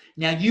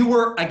 Now you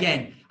were,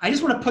 again, I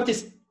just want to put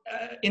this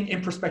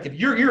in perspective.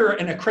 You're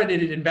an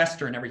accredited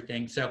investor and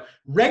everything. So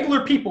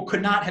regular people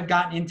could not have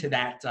gotten into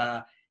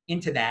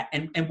that.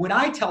 And what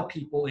I tell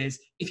people is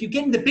if you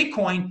get into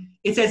Bitcoin,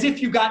 it's as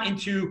if you got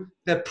into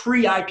the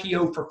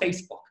pre-IPO for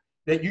Facebook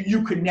that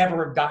you could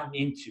never have gotten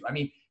into. I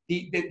mean,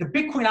 the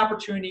Bitcoin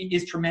opportunity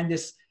is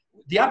tremendous.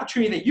 The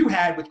opportunity that you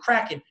had with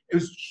Kraken, it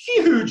was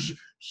huge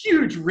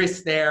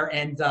risk there,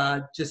 and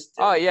just.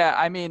 Oh yeah,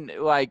 I mean,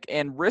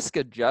 and risk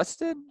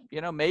adjusted.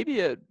 Maybe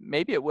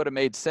it would have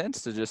made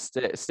sense to just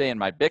stay in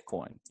my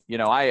Bitcoin.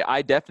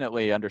 I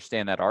definitely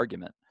understand that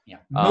argument. Yeah,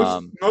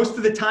 most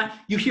of the time,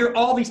 you hear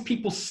all these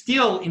people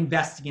still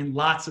investing in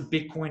lots of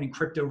Bitcoin and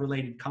crypto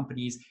related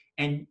companies,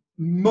 and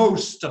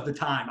most of the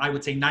time, I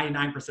would say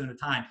 99% of the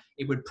time,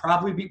 it would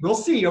probably be. We'll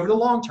see over the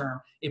long term.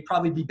 It'd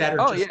probably be better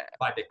to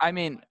buy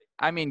Bitcoin.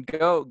 I mean,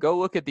 go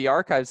look at the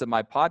archives of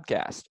my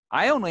podcast.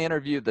 I only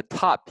interview the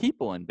top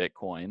people in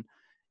Bitcoin,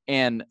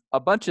 and a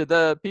bunch of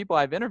the people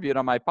I've interviewed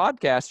on my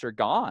podcast are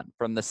gone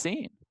from the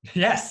scene.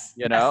 Yes.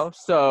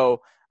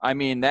 So I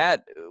mean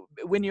that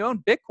when you own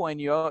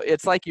Bitcoin,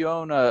 it's like you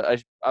own a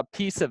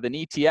piece of an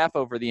ETF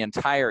over the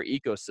entire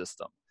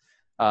ecosystem.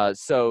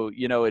 So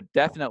it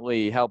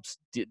definitely helps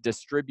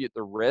distribute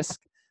the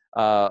risk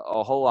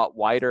a whole lot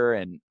wider,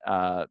 and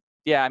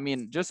yeah, I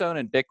mean, just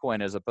owning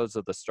Bitcoin as opposed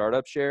to the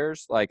startup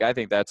shares, I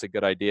think that's a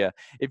good idea.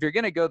 If you're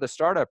going to go the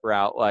startup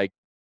route,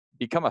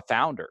 become a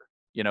founder,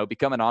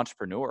 become an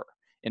entrepreneur,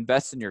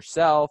 invest in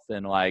yourself,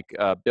 and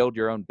build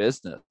your own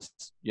business.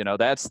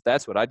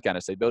 That's what I'd kind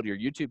of say. Build your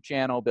YouTube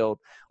channel, build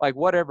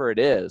whatever it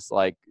is,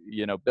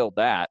 build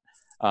that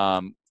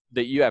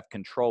you have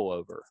control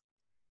over.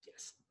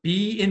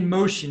 Be in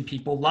motion,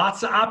 people.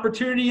 Lots of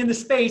opportunity in the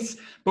space,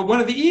 but one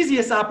of the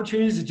easiest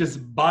opportunities is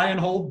just buy and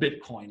hold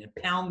Bitcoin and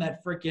pound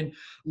that freaking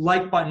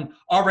like button.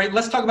 All right,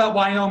 let's talk about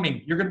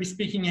Wyoming. You're going to be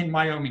speaking in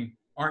Wyoming,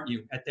 aren't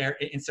you,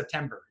 in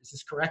September? Is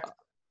this correct?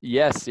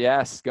 Yes.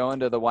 Going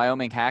to the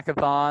Wyoming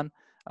Hackathon.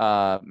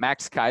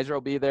 Max Kaiser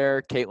will be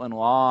there. Caitlin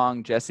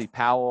Long, Jesse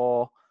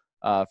Powell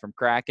from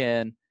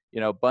Kraken.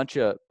 Bunch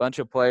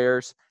of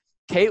players.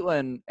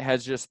 Caitlin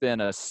has just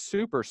been a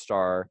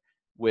superstar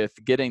with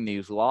getting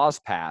these laws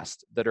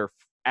passed that are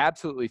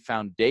absolutely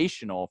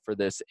foundational for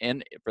this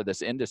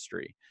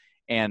industry.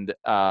 And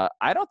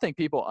I don't think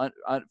people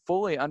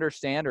fully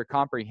understand or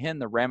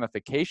comprehend the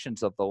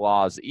ramifications of the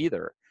laws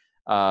either,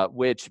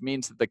 which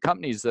means that the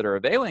companies that are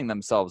availing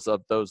themselves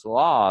of those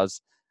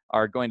laws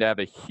are going to have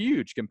a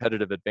huge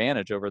competitive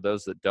advantage over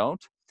those that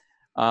don't.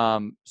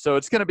 So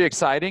it's going to be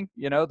exciting.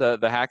 The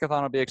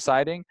hackathon will be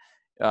exciting.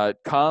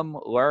 come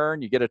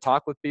learn. You get to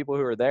talk with people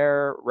who are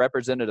there.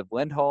 Representative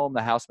Lindholm,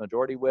 the House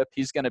Majority Whip,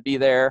 he's going to be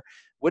there.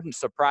 Wouldn't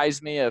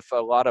surprise me if a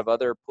lot of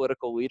other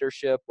political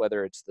leadership,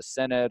 whether it's the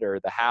Senate or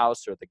the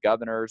House or the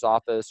governor's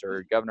office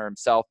or governor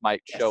himself,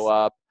 might show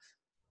up.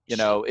 He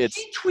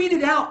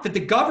tweeted out that the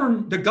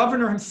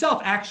governor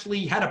himself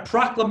actually had a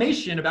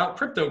proclamation about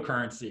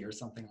cryptocurrency or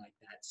something like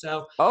that.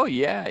 So. Oh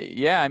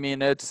yeah. I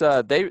mean, it's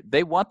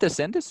they want this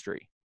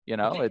industry.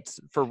 It's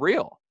for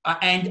real.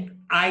 And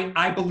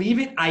I believe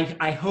it.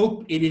 I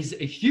hope it is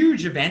a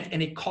huge event,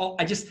 and it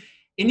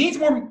needs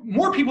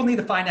more people need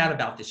to find out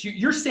about this.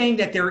 You're saying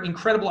that there are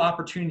incredible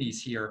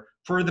opportunities here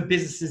for the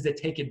businesses that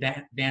take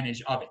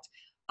advantage of it.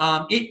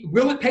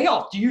 Will it pay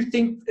off? Do you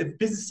think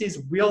businesses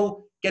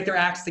will get their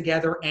acts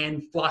together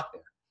and flock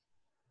there?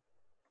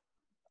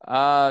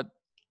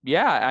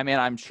 Yeah, I mean,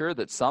 I'm sure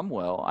that some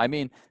will. I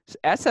mean,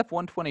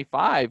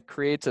 SF-125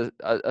 creates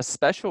a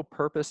special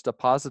purpose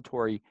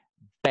depository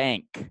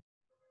bank,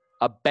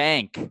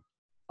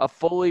 a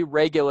fully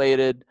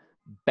regulated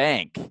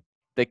bank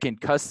that can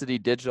custody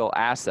digital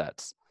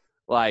assets.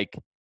 Like,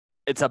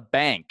 it's a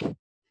bank,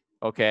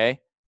 okay?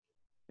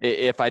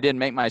 If I didn't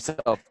make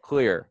myself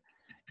clear.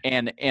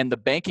 And the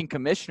banking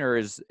commissioner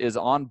is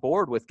on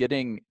board with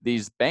getting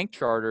these bank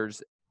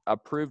charters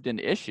approved and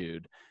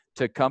issued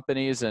to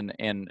companies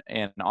and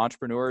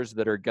entrepreneurs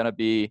that are going to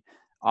be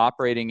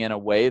operating in a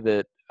way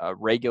that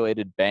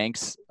regulated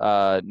banks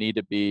need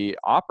to be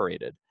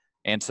operated.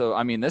 And so,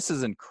 I mean, this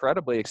is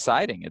incredibly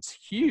exciting. It's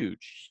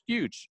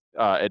huge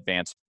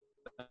advancement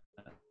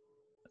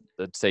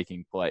that's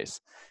taking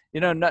place.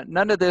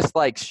 None of this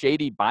like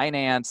shady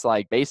Binance,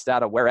 like based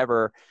out of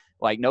wherever,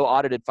 like no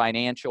audited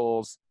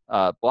financials,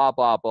 blah,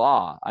 blah,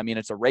 blah. I mean,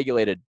 it's a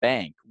regulated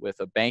bank with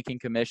a banking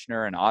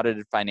commissioner and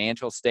audited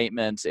financial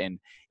statements and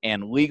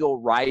legal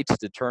rights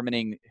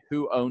determining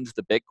who owns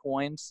the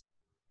Bitcoins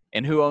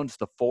and who owns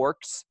the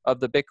forks of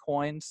the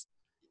Bitcoins.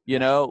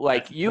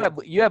 Like you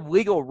have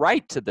legal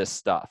right to this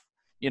stuff,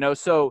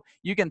 so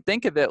you can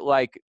think of it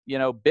like,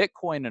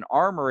 Bitcoin and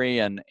Armory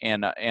and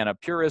a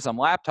Purism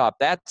laptop,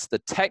 that's the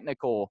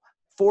technical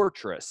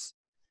fortress.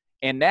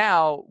 And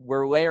now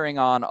we're layering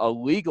on a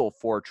legal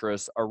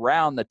fortress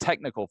around the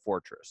technical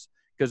fortress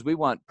because we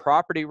want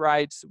property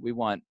rights. We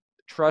want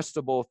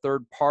trustable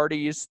third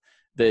parties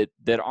that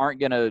aren't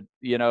going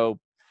to,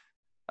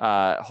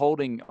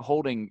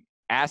 holding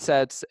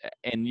assets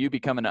and you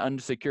become an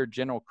unsecured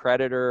general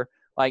creditor.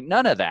 Like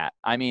none of that.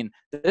 I mean,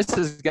 this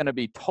is going to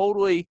be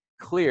totally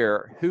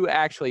clear who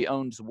actually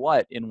owns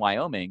what in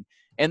Wyoming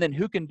and then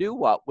who can do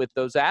what with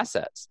those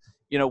assets.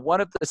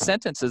 One of the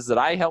sentences that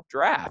I helped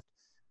draft,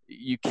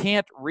 you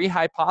can't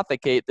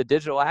rehypothecate the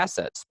digital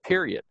assets,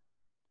 period.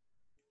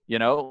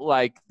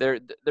 Like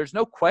there's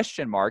no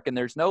question mark and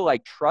there's no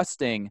like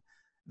trusting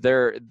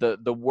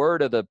the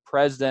word of the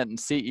president and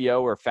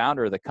CEO or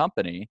founder of the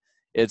company.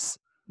 It's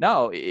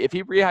no, if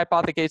he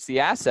rehypothecates the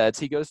assets,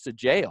 he goes to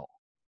jail.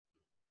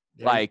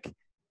 Yeah. Like,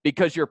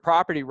 because your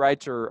property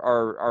rights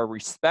are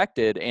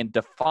respected and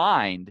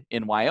defined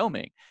in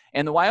Wyoming.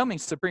 And the Wyoming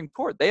Supreme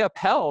Court, they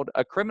upheld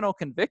a criminal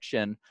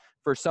conviction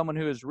for someone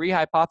who is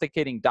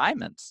rehypothecating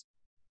diamonds.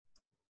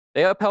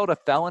 They upheld a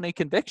felony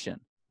conviction,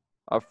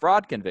 a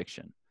fraud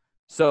conviction.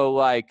 So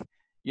like,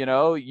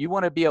 you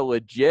want to be a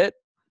legit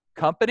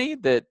company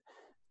that,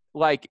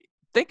 like,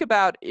 think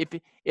about if a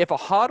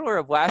hodler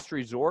of last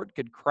resort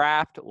could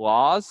craft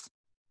laws,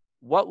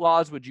 what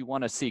laws would you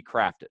want to see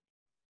crafted?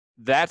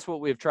 That's what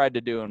we've tried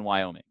to do in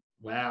Wyoming.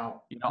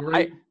 Wow.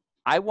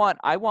 I want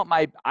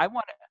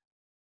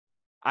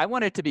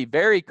it to be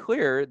very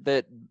clear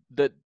that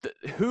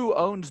who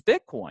owns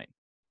Bitcoin,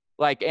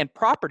 like, and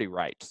property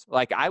rights.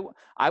 Like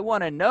I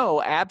want to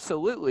know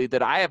absolutely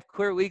that I have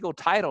clear legal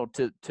title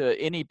to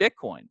any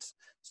Bitcoins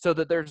so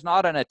that there's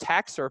not an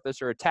attack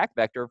surface or attack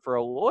vector for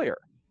a lawyer.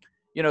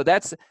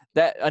 That's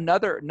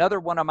another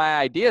one of my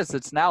ideas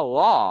that's now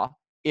law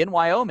in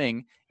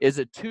Wyoming is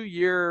a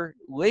 2-year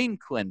lien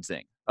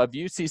cleansing of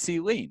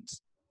UCC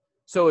liens.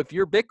 So if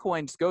your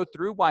Bitcoins go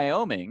through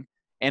Wyoming,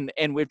 and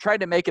we've tried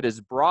to make it as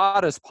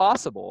broad as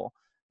possible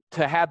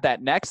to have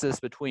that nexus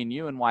between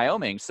you and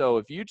Wyoming. So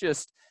if you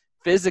just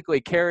physically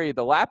carry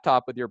the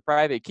laptop with your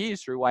private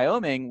keys through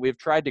Wyoming, we've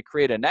tried to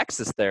create a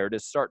nexus there to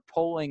start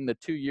tolling the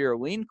 2-year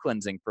lien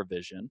cleansing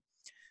provision,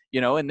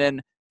 and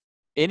then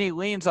any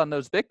liens on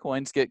those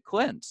Bitcoins get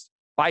cleansed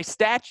by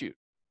statute.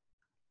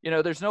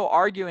 There's no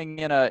arguing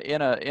in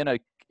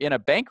a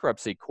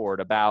bankruptcy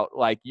court about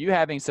like you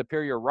having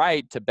superior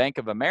right to Bank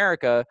of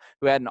America,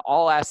 who had an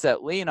all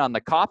asset lien on the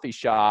coffee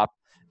shop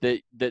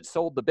that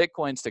sold the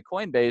Bitcoins to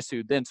Coinbase,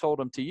 who then sold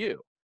them to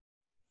you,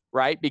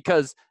 right?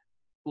 Because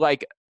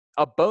like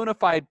a bona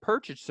fide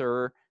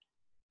purchaser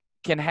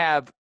can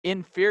have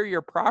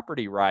inferior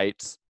property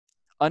rights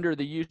under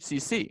the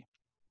UCC.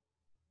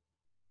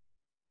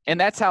 And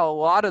that's how a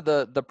lot of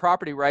the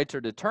property rights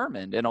are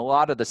determined in a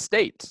lot of the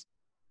states.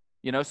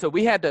 So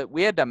we had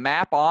to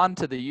map on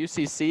to the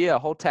UCC a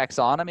whole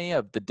taxonomy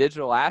of the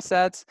digital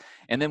assets,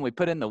 and then we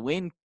put in the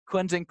lien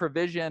cleansing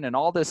provision and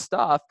all this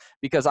stuff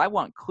because I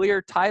want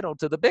clear title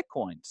to the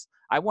Bitcoins.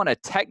 I want a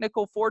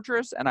technical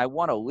fortress and I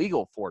want a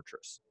legal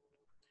fortress.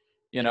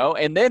 You know,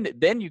 and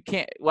then you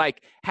can't,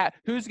 like,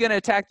 who's going to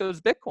attack those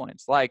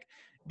Bitcoins? Like,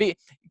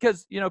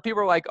 because, you know,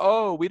 people are like,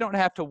 oh, we don't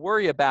have to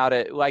worry about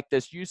it, like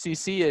this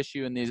UCC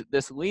issue and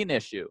this lien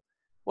issue.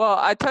 Well,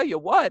 I tell you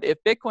what, if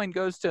Bitcoin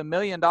goes to $1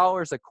 million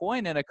a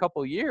coin in a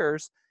couple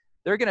years,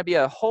 there are going to be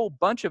a whole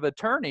bunch of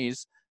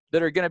attorneys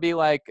that are going to be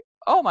like,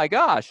 oh my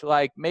gosh,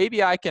 like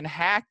maybe I can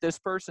hack this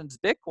person's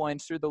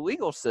Bitcoins through the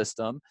legal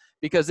system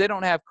because they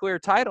don't have clear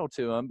title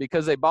to them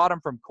because they bought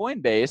them from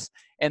Coinbase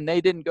and they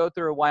didn't go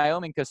through a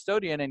Wyoming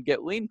custodian and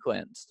get lien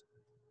cleansed.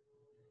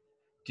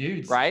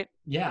 Dudes. Right?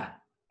 Yeah.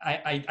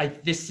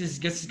 This is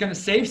going to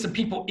save some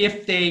people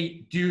if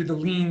they do the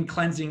lien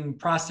cleansing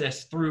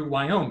process through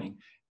Wyoming.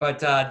 But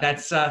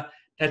that's up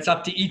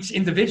to each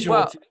individual.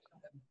 Well,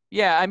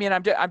 yeah, I mean,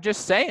 I'm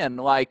just saying,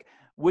 like,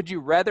 would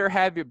you rather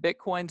have your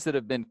Bitcoins that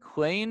have been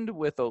cleaned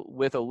with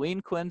a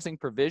lien cleansing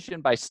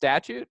provision by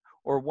statute,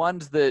 or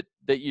ones that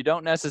you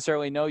don't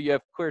necessarily know you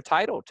have clear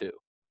title to?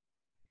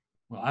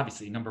 Well,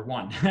 obviously, number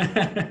one.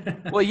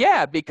 Well,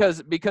 yeah,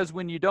 because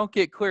when you don't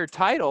get clear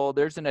title,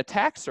 there's an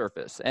attack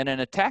surface and an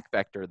attack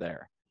vector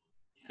there,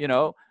 you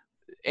know.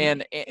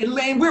 And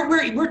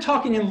we're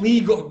talking in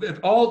legal.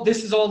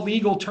 This is all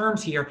legal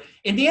terms here.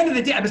 In the end of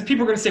the day, because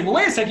people are going to say, "Well,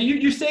 wait a second.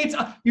 You say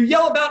you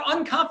yell about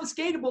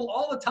unconfiscatable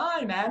all the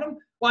time, Adam."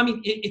 Well, I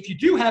mean, if you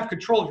do have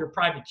control of your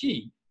private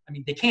key, I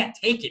mean, they can't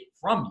take it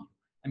from you.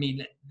 I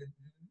mean,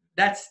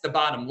 that's the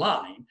bottom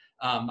line.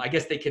 I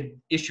guess they could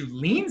issue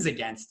liens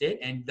against it.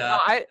 And no,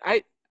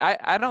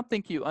 I don't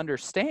think you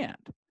understand.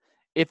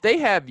 If they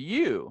have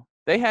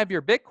they have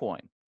your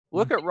Bitcoin.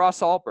 Look at Ross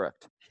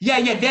Ulbricht. Yeah,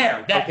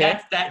 there.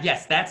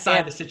 That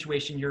side of the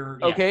situation you're.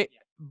 Yeah. Okay,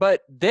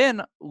 but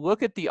then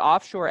look at the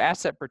offshore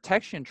asset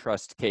protection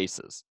trust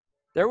cases.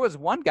 There was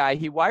one guy,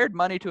 he wired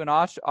money to an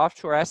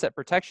offshore asset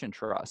protection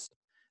trust.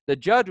 The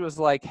judge was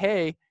like,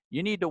 hey,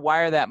 you need to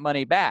wire that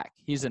money back.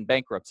 He's in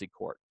bankruptcy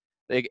court.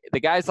 The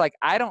guy's like,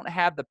 I don't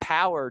have the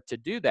power to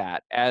do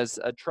that as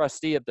a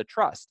trustee of the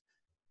trust.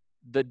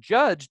 The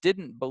judge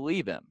didn't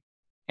believe him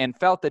and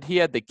felt that he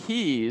had the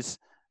keys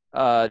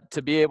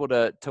to be able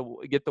to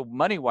get the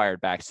money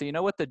wired back. So you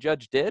know what the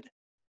judge did?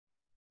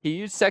 He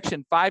used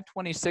section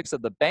 526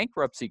 of the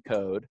bankruptcy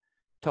code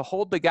to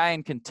hold the guy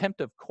in contempt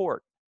of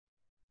court.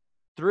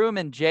 Threw him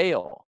in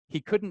jail.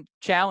 He couldn't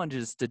challenge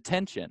his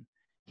detention.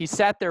 He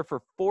sat there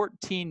for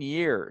 14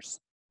 years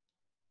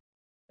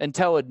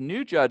until a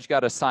new judge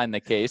got assigned the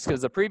case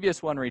because the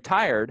previous one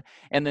retired,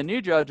 and the new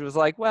judge was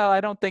like, well,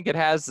 I don't think it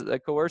has a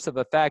coercive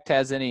effect,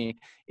 has any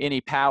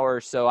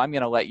power, so I'm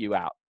going to let you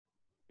out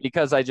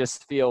because I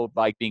just feel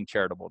like being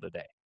charitable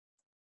today.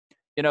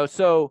 You know,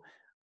 so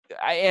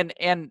I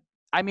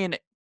mean,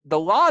 the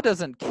law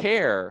doesn't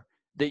care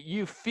that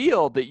you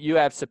feel that you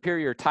have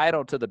superior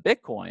title to the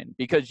Bitcoin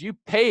because you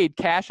paid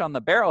cash on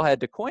the barrelhead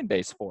to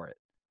Coinbase for it.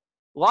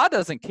 Law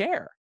doesn't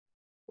care.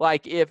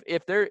 Like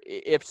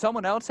if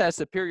someone else has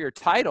superior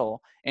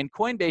title and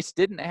Coinbase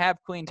didn't have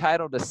clean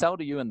title to sell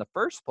to you in the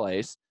first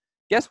place,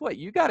 guess what?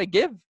 You got to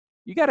give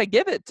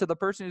it to the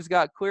person who's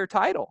got clear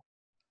title,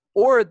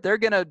 or they're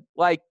going to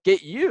like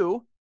get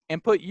you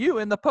and put you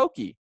in the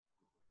pokey.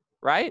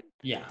 Right?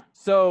 Yeah.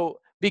 So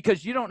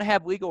because you don't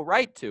have legal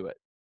right to it.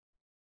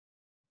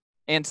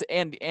 And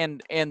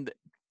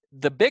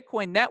the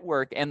Bitcoin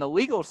network and the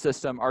legal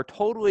system are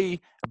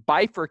totally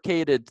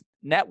bifurcated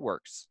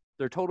networks.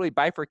 They're totally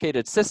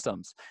bifurcated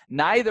systems.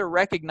 Neither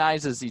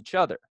recognizes each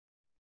other.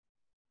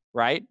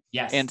 Right?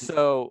 Yes. And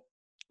so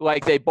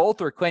like they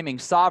both are claiming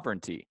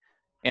sovereignty.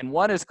 And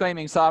one is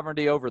claiming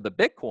sovereignty over the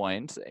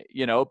Bitcoins,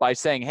 you know, by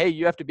saying, hey,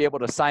 you have to be able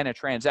to sign a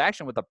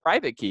transaction with a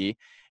private key.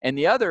 And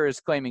the other is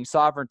claiming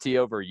sovereignty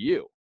over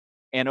you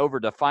and over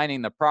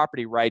defining the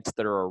property rights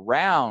that are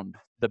around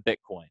the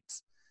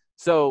Bitcoins.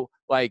 So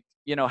like,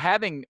 you know,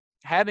 having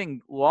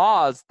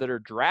laws that are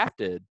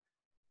drafted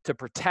to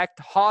protect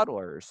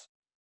hodlers,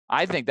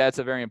 I think that's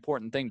a very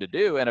important thing to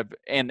do.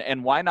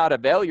 And why not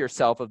avail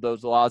yourself of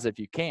those laws if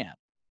you can?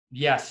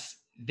 Yes.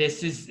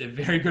 This is a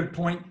very good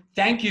point.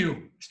 Thank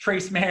you,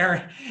 Trace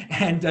Mayer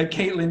and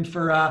Caitlin,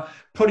 for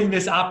putting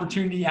this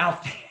opportunity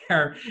out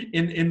there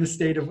in the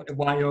state of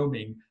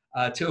Wyoming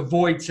to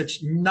avoid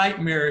such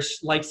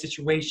nightmarish-like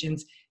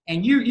situations.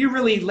 And you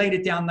really laid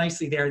it down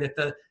nicely there that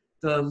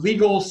the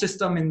legal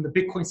system and the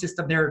Bitcoin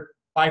system, they're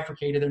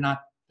bifurcated. They're not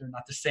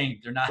the same.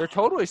 They're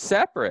totally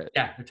separate.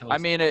 Yeah, they're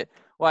totally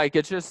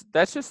separate.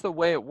 That's just the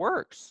way it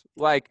works.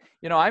 Like,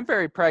 you know, I'm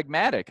very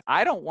pragmatic.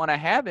 I don't want to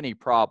have any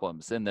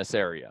problems in this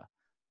area.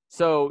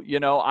 So, you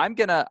know, I'm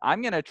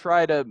gonna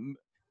try to,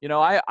 you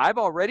know, I've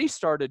already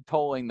started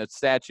tolling the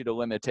statute of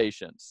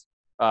limitations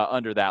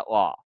under that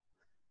law,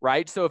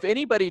 right? So if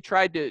anybody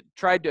tried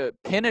to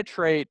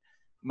penetrate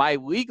my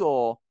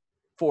legal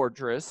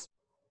fortress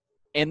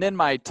and then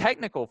my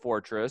technical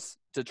fortress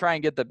to try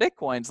and get the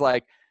Bitcoins,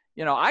 like,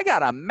 you know, I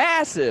got a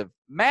massive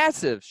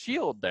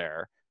shield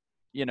there.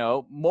 You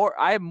know,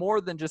 I have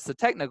more than just the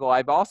technical.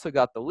 I've also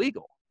got the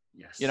legal.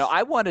 Yes. You know,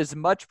 I want as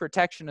much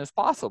protection as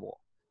possible.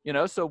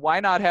 So why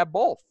not have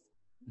both?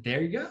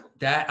 There you go.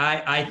 That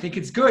I think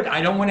it's good.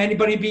 I don't want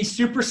anybody to be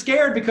super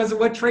scared because of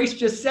what Trace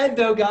just said,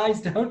 though,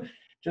 guys. Don't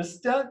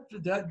just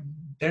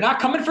they're not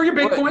coming for your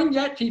Bitcoin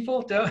yet,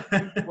 people.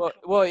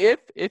 well,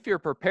 if you're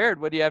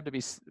prepared, what do you have to be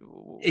exactly.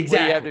 What do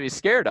you have to be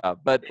scared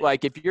of? But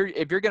like if you're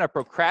going to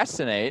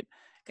procrastinate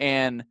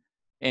and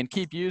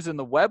keep using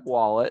the web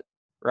wallet,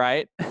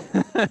 right,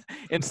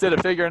 instead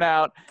of figuring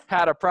out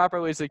how to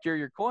properly secure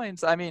your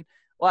coins, I mean,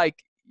 like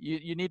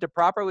you need to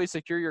properly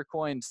secure your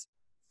coins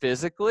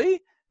physically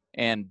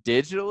and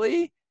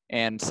digitally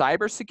and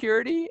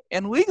cybersecurity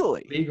and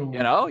legally.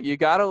 You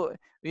gotta,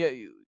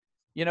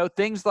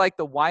 things like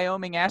the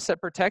Wyoming Asset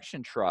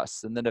Protection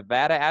Trust and the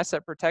Nevada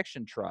Asset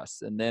Protection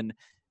Trust, and then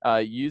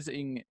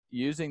using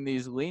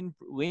these lien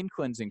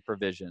cleansing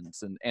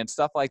provisions and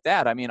stuff like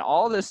that. I mean,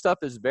 all this stuff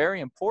is very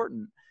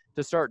important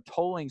to start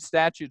tolling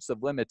statutes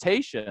of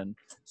limitation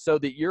so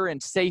that you're in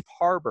safe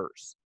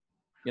harbors.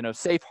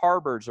 Safe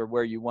harbors are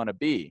where you want to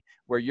be,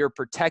 where you're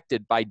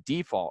protected by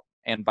default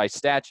and by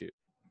statute.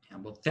 Yeah,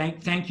 well,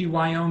 thank you,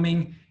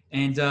 Wyoming.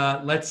 And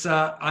let's.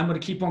 I'm going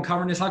to keep on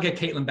covering this. I'll get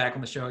Caitlin back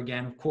on the show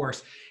again, of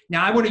course.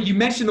 Now, you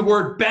mentioned the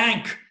word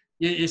bank.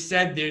 You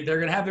said they're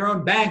going to have their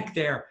own bank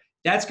there.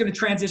 That's going to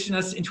transition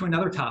us into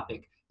another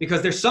topic,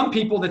 because there's some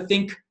people that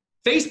think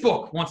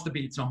Facebook wants to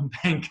be its own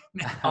bank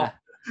now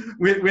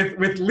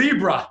with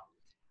Libra.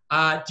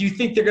 Do you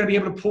think they're going to be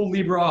able to pull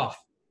Libra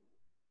off?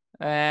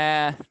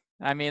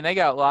 I mean, they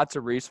got lots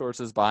of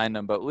resources behind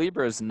them, but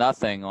Libra is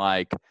nothing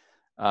like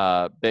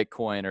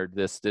Bitcoin or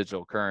this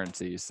digital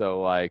currency.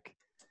 So like,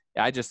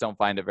 I just don't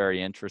find it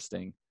very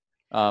interesting.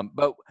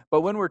 But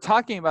when we're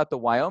talking about the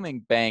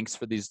Wyoming banks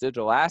for these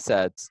digital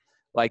assets,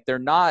 like they're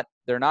not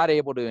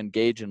able to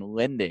engage in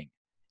lending,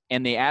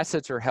 and the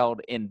assets are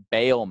held in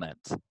bailment.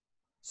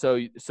 So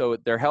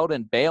they're held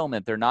in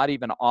bailment. They're not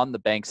even on the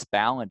bank's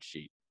balance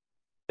sheet.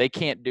 They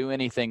can't do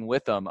anything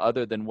with them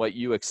other than what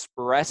you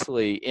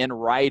expressly in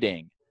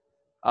writing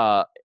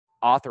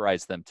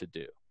authorize them to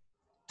do,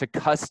 to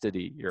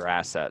custody your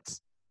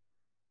assets.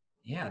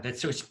 Yeah,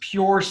 so it's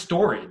pure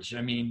storage.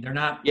 I mean, they're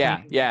not.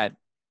 Yeah.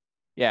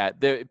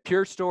 The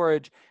pure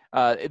storage.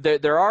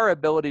 There are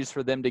abilities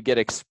for them to get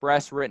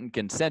express written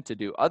consent to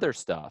do other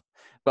stuff,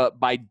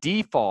 but by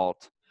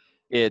default,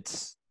 they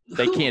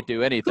can't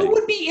do anything. Who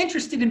would be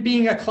interested in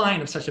being a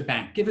client of such a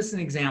bank? Give us an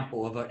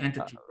example of an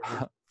entity.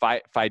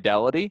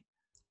 Fidelity.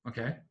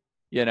 Okay.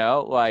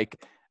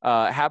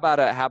 How about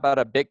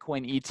a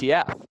Bitcoin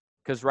ETF?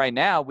 Because right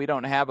now we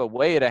don't have a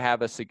way to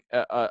have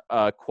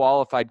a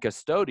qualified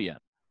custodian.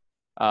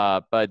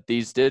 But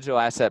these digital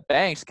asset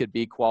banks could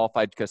be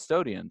qualified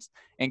custodians.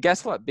 And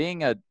guess what?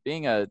 Being a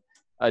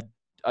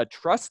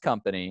trust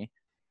company,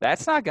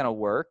 that's not going to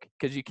work,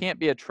 because you can't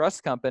be a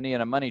trust company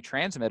and a money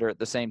transmitter at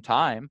the same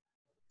time.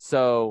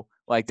 So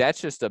like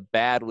that's just a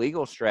bad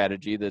legal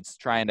strategy that's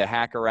trying to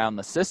hack around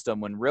the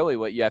system, when really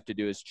what you have to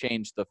do is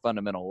change the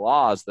fundamental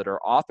laws that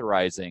are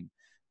authorizing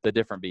the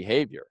different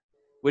behavior,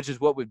 which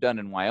is what we've done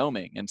in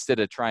Wyoming, instead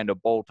of trying to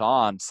bolt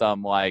on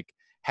some like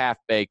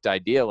half-baked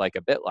idea like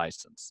a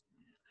BitLicense.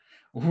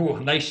 Ooh,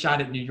 nice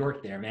shot at New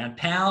York there, man.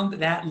 Pound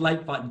that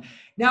like button.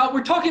 Now,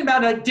 we're talking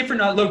about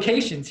different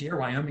locations here,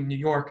 Wyoming, New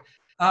York.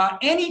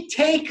 Any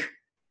take?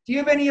 Do you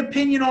have any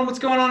opinion on what's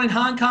going on in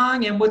Hong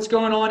Kong and what's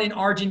going on in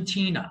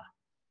Argentina?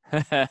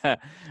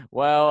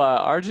 Well,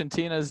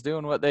 Argentina is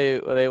doing what they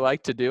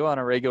like to do on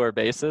a regular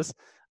basis.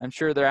 I'm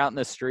sure they're out in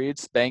the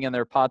streets banging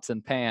their pots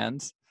and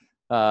pans.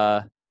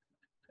 I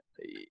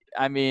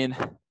mean,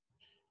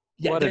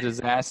 what a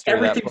disaster.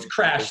 Everything's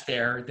crashed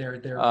there.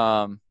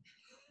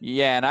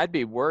 Yeah, and I'd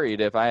be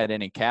worried if I had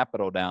any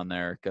capital down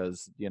there,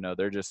 because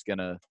they're just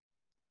gonna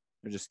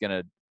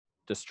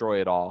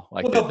destroy it all.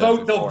 Like they'll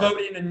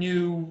vote in a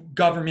new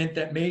government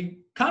that may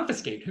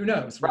confiscate. Who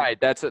knows? Right.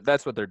 That's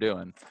what they're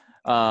doing.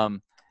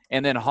 And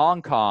then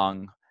Hong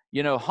Kong.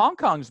 Hong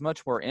Kong's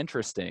much more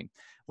interesting.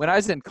 When I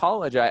was in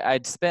college,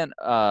 I'd spent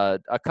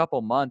a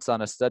couple months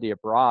on a study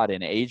abroad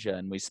in Asia,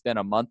 and we spent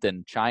a month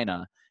in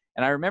China.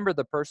 And I remember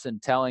the person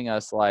telling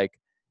us, like,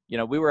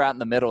 we were out in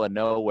the middle of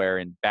nowhere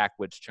in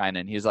backwoods China,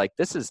 and he's like,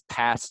 this is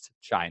past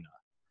China.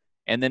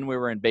 And then we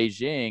were in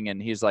Beijing,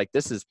 and he's like,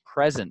 this is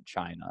present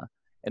China.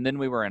 And then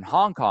we were in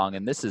Hong Kong,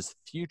 and this is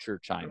future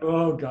China.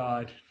 Oh,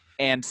 God.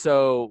 And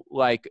so,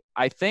 like,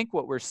 I think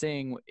what we're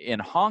seeing in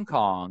Hong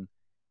Kong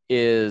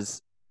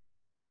is,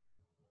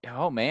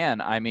 oh,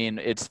 man, I mean,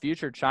 it's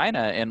future China.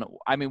 And,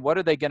 I mean, what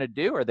are they going to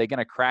do? Are they going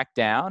to crack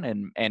down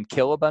and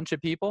kill a bunch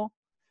of people?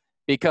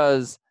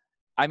 Because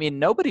I mean,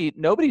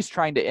 nobody's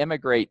trying to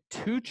immigrate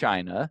to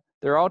China.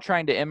 They're all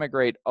trying to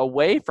immigrate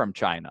away from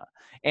China,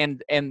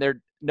 and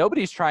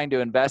nobody's trying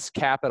to invest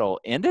capital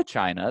into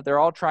China. They're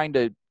all trying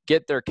to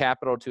get their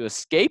capital to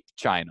escape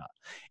China.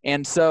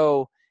 And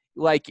so,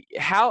 like,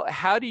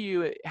 how do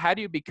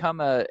you become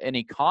an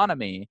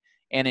economy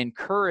and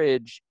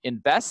encourage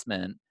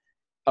investment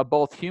of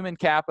both human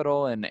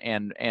capital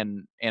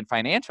and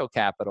financial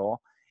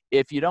capital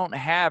if you don't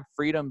have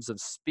freedoms of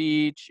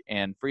speech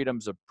and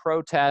freedoms of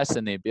protest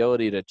and the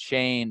ability to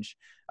change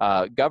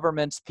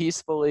governments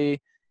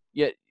peacefully?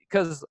 Yet,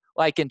 because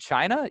like in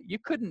China, you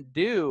couldn't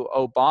do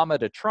Obama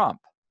to Trump.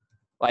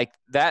 Like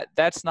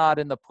that's not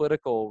in the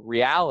political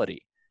reality.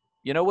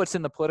 You know what's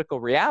in the political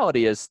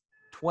reality is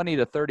 20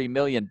 to 30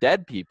 million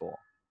dead people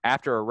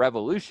after a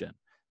revolution.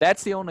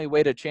 That's the only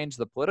way to change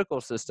the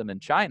political system in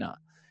China.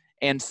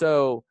 And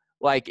so,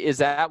 like, is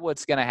that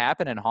what's going to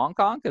happen in Hong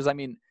Kong? Because, I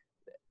mean,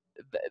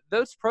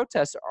 those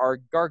protests are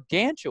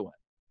gargantuan.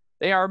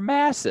 They are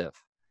massive.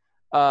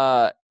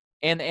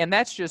 And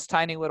that's just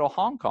tiny little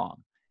Hong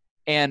Kong.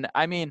 And,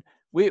 I mean,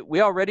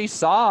 we already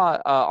saw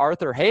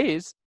Arthur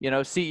Hayes,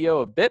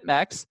 CEO of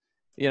BitMEX,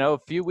 a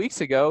few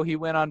weeks ago, he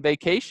went on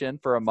vacation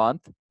for a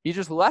month. He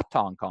just left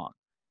Hong Kong.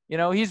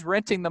 He's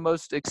renting the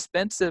most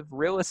expensive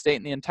real estate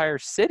in the entire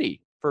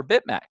city for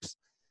BitMEX.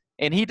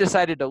 And he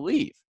decided to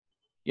leave.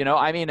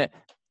 I mean,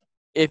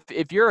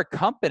 if you're a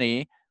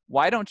company,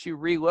 why don't you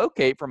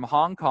relocate from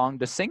Hong Kong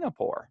to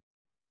Singapore?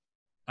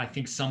 I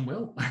think some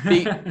will.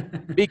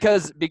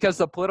 because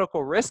the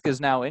political risk is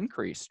now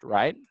increased,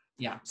 right?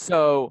 Yeah.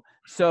 So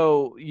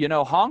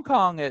Hong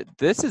Kong,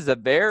 this is a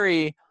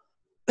very,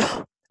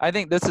 I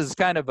think this is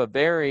kind of a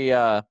very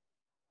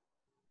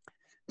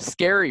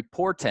scary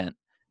portent,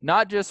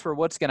 not just for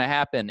what's going to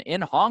happen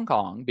in Hong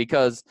Kong,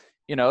 because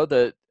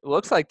it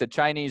looks like the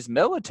Chinese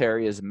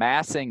military is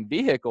massing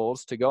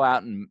vehicles to go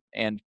out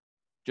and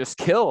just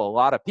kill a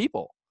lot of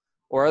people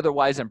or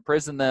otherwise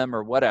imprison them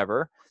or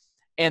whatever.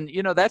 And,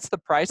 that's the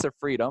price of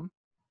freedom.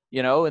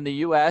 In the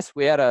U.S.,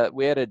 we had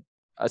the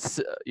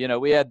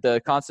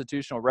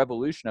constitutional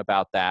revolution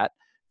about that.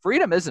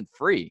 Freedom isn't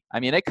free. I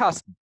mean, it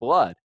costs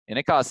blood and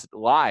it costs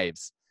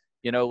lives,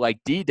 like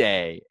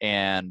D-Day.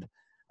 And,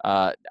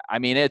 I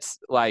mean, it's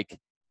like,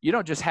 you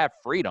don't just have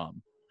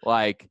freedom,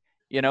 like,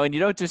 and you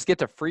don't just get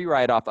to free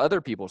ride off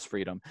other people's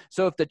freedom.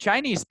 So if the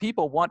Chinese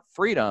people want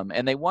freedom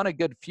and they want a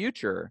good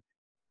future,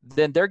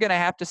 then they're going to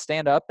have to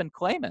stand up and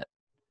claim it.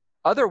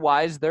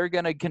 Otherwise, they're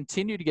going to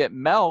continue to get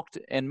milked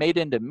and made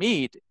into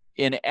meat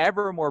in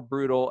ever more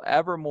brutal,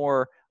 ever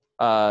more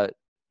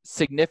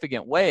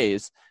significant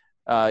ways.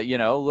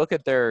 Look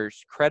at their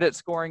credit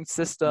scoring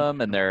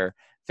system and their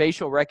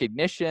facial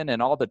recognition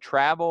and all the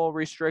travel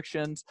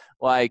restrictions.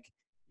 Like,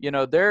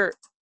 they're,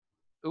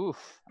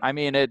 I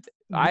mean,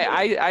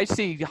 I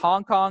see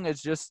Hong Kong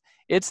as just,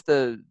 it's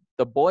the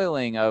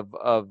boiling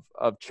of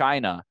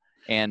China,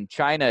 and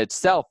China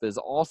itself is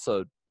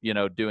also,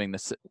 doing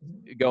this,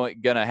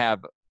 going to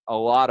have a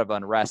lot of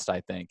unrest, I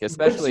think,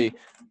 especially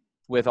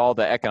with all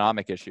the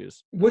economic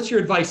issues. What's your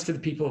advice to the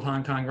people of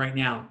Hong Kong right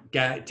now?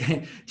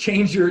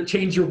 Change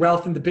your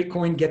wealth into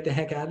Bitcoin, get the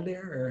heck out of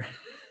there? Or?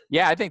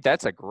 Yeah, I think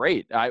that's a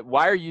great.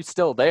 Why are you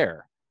still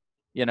there?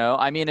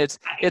 I mean, it's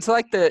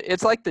like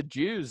the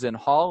Jews in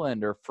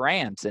Holland or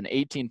France in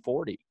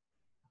 1840.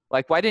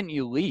 Like, why didn't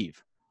you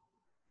leave?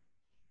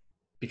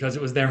 Because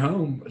it was their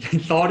home. They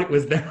thought it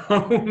was their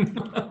home.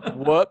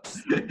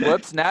 Whoops.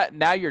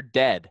 Now you're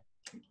dead.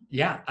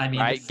 Yeah, I mean,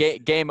 right?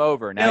 Game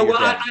over. Now you're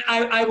dead.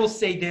 I will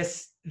say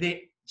this: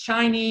 the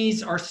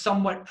Chinese are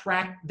somewhat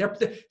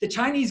the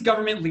Chinese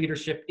government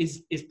leadership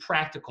is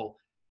practical.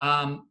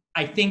 I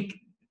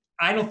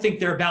don't think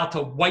they're about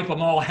to wipe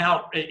them all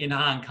out in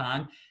Hong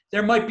Kong.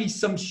 There might be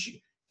some.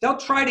 They'll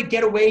try to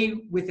get away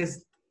with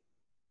as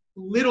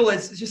little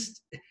as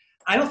just.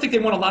 I don't think they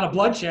want a lot of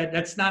bloodshed.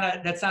 That's not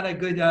a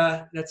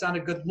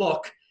good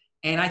look.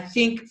 And I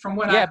think from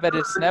what I've but heard,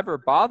 it's never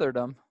bothered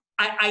them.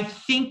 I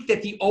think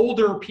that the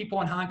older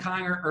people in Hong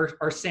Kong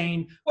are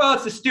saying, well,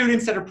 it's the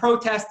students that are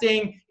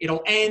protesting.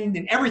 It'll end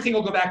and everything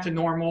will go back to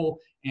normal.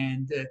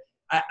 And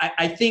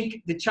I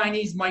think the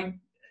Chinese might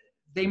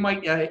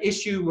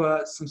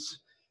show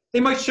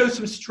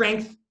some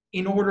strength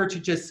in order to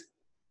just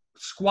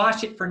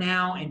squash it for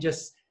now and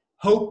just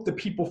hope the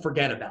people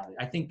forget about it.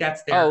 I think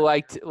that's their. Oh,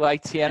 like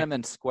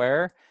Tiananmen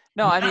Square?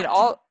 No, I mean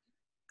all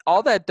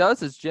that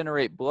does is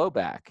generate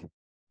blowback,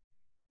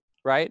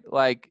 right?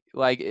 Like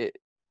it,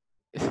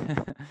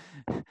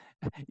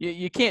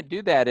 you can't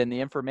do that in the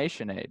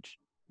information age.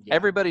 Yeah.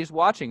 Everybody's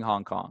watching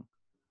Hong Kong,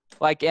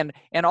 like and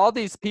all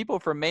these people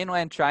from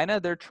mainland China,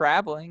 they're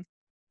traveling.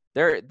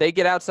 They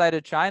get outside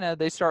of China,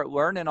 they start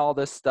learning all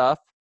this stuff,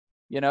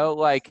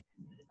 like.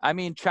 I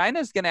mean,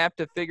 China's going to have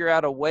to figure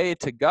out a way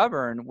to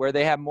govern where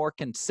they have more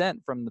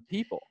consent from the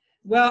people.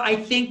 Well, I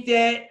think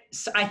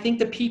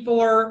the people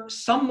are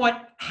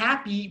somewhat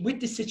happy with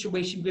the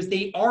situation because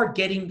they are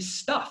getting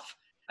stuff.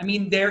 I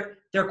mean, their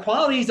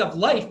qualities of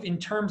life in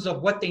terms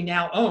of what they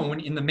now own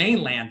in the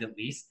mainland, at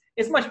least,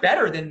 is much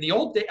better than the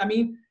old day. I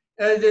mean,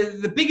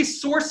 the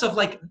biggest source of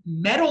like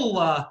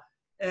metal,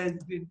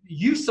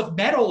 use of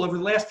metal over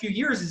the last few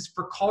years is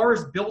for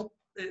cars built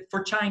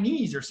for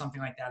Chinese or something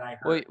like that, I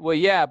heard. Well,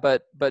 yeah,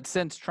 but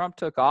since Trump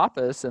took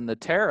office and the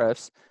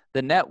tariffs,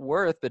 the net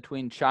worth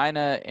between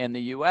China and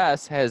the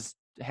U.S. has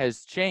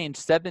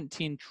changed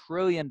 $17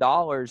 trillion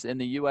in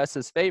the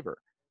U.S.'s favor.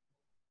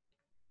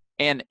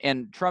 And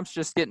Trump's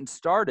just getting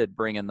started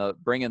bringing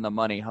the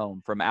money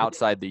home from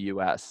outside the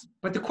U.S.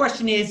 But the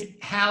question is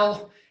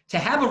how to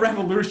have a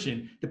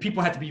revolution, the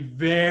people have to be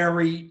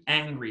very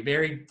angry,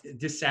 very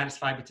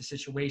dissatisfied with the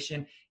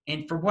situation.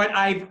 And from what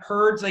I've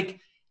heard, like,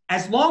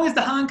 as long as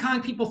the Hong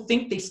Kong people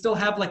think they still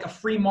have like a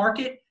free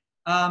market,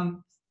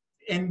 and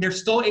they're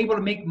still able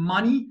to make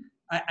money,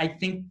 I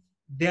think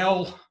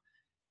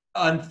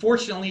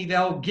unfortunately,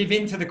 they'll give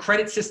in to the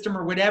credit system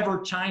or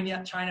whatever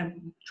China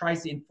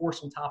tries to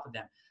enforce on top of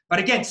them. But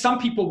again, some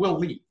people will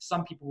leave.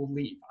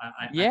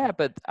 Yeah,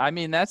 but I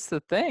mean, that's the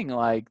thing.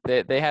 Like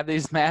they have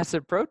these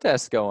massive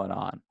protests going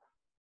on.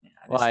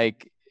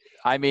 Like,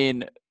 I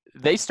mean,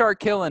 they start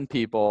killing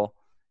people,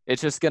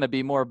 it's just going to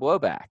be more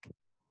blowback.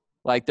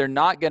 Like they're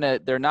not gonna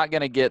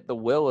get the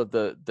will of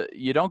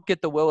you don't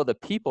get the will of the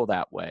people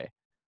that way.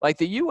 Like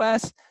the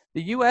U.S.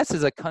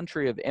 is a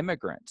country of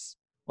immigrants.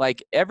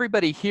 Like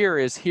everybody here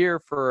is here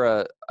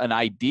for an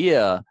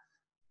idea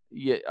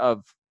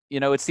of,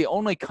 it's the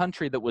only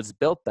country that was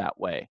built that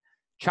way.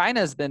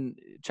 China's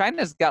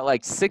got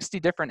like 60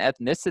 different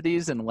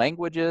ethnicities and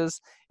languages.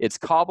 It's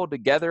cobbled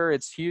together.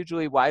 It's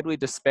hugely widely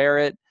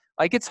disparate.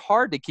 Like it's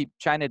hard to keep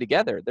China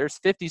together. There's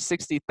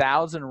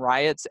 50,000-60,000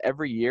 riots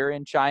every year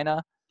in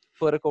China,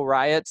 political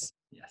riots.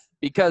 Yes.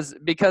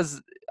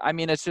 Because I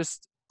mean, it's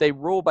just, they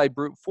rule by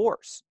brute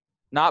force,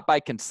 not by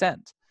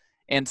consent.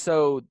 And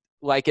so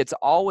like, it's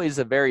always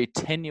a very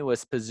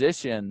tenuous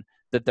position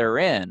that they're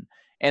in.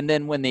 And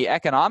then when the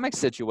economic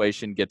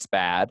situation gets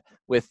bad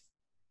with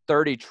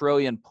 30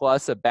 trillion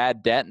plus of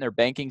bad debt in their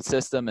banking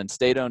system and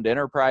state-owned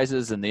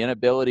enterprises and the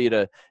inability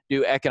to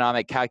do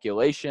economic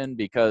calculation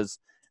because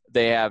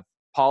they have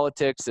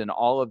politics in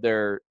all of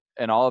their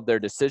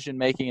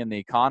decision-making in the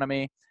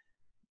economy,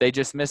 they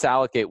just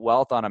misallocate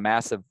wealth on a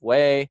massive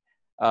way.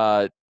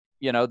 That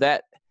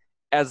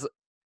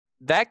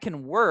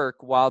can work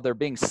while they're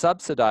being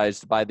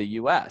subsidized by the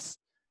U.S.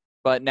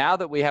 But now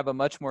that we have a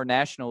much more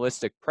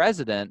nationalistic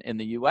president in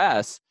the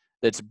U.S.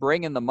 that's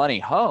bringing the money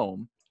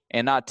home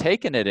and not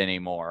taking it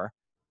anymore,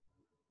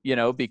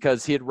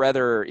 because he'd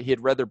rather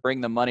bring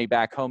the money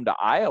back home to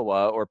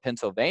Iowa or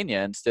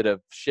Pennsylvania instead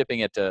of shipping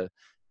it to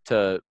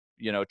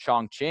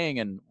Chongqing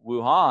and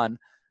Wuhan,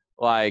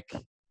 like,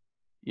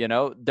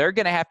 they're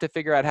going to have to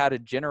figure out how to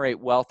generate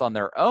wealth on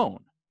their own.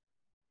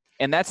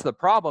 And that's the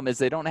problem, is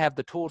they don't have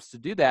the tools to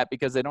do that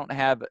because they don't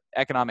have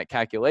economic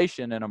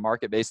calculation in a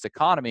market-based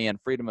economy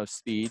and freedom of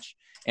speech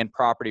and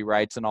property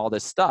rights and all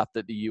this stuff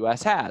that the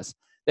U.S. has.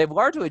 They've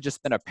largely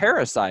just been a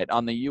parasite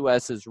on the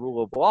U.S.'s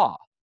rule of law.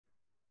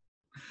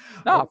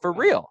 No, for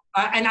real.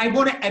 And I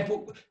want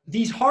to,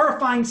 these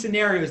horrifying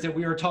scenarios that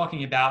we were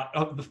talking about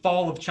of the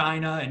fall of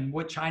China and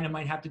what China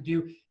might have to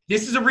do,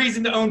 this is a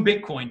reason to own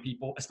Bitcoin,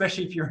 people,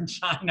 especially if you're in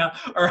China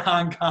or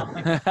Hong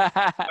Kong.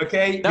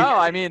 Okay? No,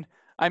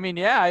 I mean,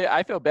 yeah,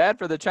 I feel bad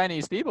for the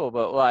Chinese people,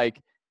 but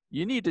like,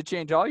 you need to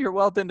change all your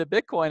wealth into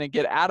Bitcoin and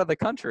get out of the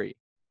country.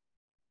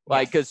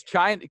 Like, because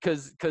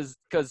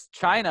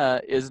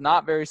China is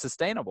not very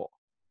sustainable.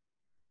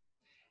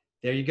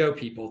 There you go,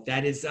 people.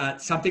 That is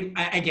something,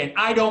 again,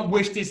 I don't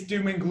wish this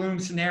doom and gloom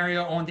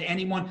scenario onto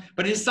anyone,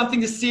 but it is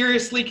something to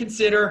seriously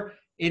consider.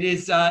 It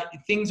is,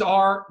 things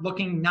are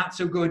looking not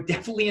so good,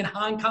 definitely in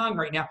Hong Kong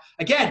right now.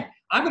 Again,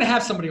 I'm going to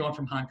have somebody on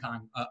from Hong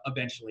Kong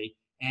eventually.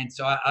 And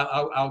so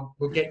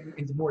we'll get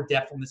into more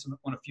depth on this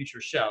on a future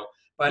show.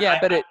 But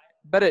yeah,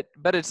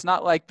 but it's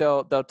not like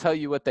they'll tell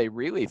you what they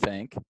really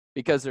think,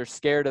 because they're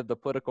scared of the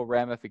political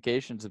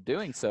ramifications of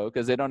doing so,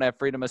 because they don't have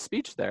freedom of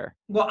speech there.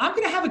 Well, I'm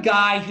going to have a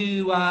guy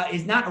who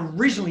is not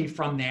originally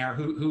from there,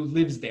 who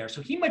lives there.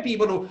 So he might be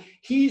able to,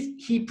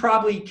 he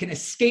probably can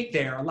escape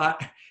there a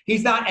lot.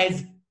 He's not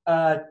as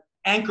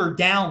anchored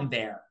down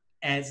there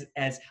as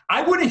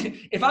I wouldn't,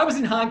 if I was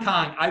in Hong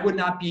Kong, I would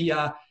not be,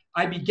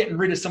 I'd be getting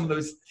rid of some of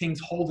those things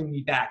holding me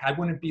back. I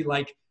wouldn't be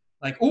like,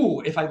 ooh,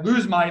 if I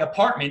lose my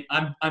apartment,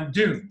 I'm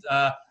doomed.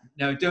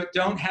 No,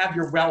 don't have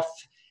your wealth.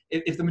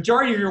 If the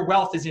majority of your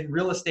wealth is in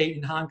real estate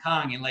in Hong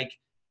Kong, and like,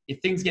 if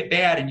things get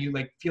bad and you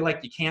like feel like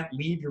you can't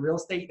leave your real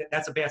estate,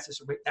 that's a bad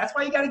situation. That's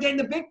why you got to get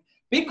into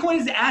Bitcoin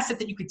is the asset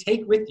that you could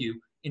take with you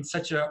in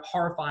such a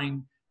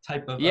horrifying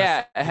type of.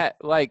 Yeah.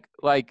 Like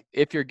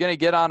if you're going to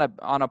get on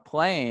a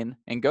plane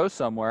and go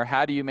somewhere,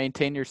 how do you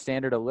maintain your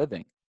standard of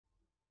living?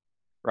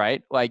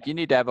 Right? Like you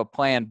need to have a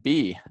plan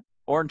B.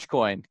 Orange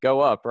coin, go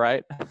up,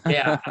 right?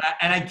 Yeah.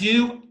 And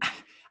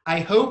I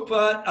hope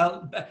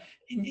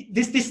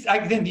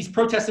again, these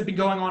protests have been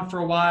going on for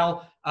a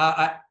while.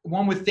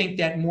 One would think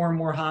that more and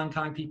more Hong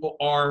Kong people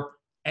are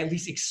at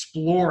least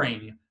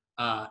exploring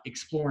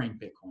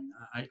Bitcoin.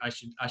 I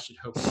should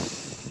hope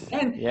so.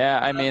 And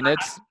yeah, I mean,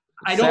 it's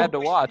sad to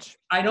watch.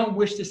 I don't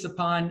wish this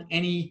upon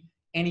any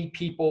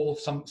people,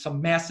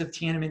 some massive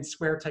Tiananmen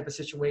Square type of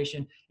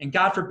situation. And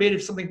God forbid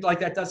if something like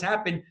that does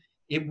happen,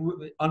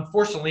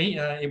 unfortunately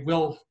it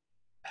will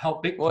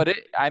help Bitcoin. Well,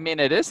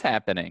 it is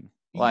happening.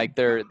 Like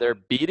they're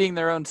beating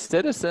their own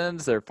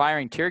citizens. They're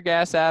firing tear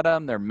gas at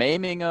them. They're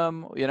maiming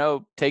them,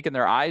 taking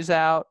their eyes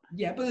out.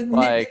 Yeah, but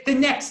the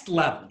next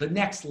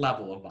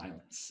level of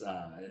violence.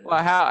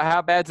 Well,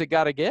 how bad's it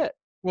got to get?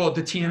 Well,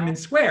 the Tiananmen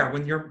Square,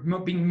 when you're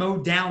being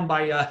mowed down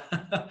by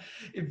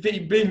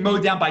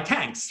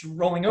tanks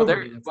rolling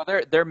over.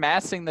 They're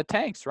massing the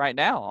tanks right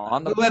now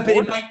on the. But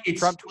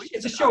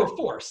it's a show of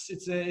force.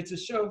 It's a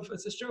show.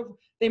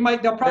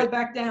 They'll probably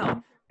back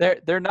down.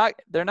 they're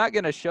not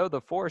going to show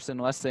the force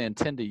unless they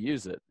intend to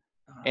use it.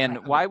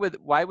 And why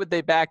would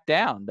they back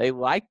down? They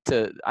like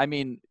to. I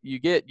mean, you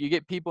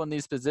get people in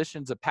these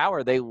positions of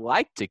power. They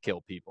like to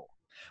kill people.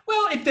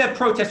 Well, if the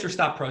protesters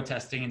stop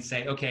protesting and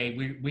say, okay,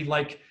 we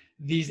like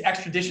these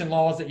extradition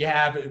laws that you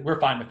have, we're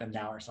fine with them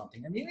now or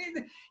something. I mean,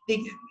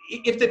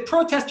 if the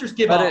protesters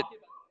give up.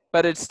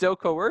 But it's still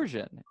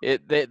coercion.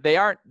 They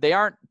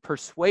aren't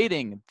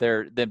persuading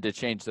them to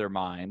change their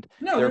mind.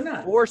 No, they're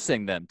not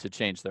forcing them to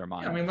change their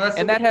mind. I mean, well,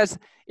 and that has,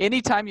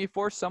 anytime you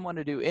force someone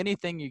to do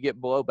anything, you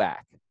get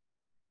blowback.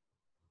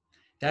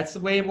 That's the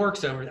way it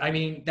works I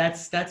mean,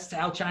 that's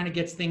how China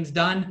gets things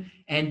done.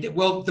 And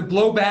well, the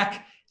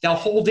blowback, they'll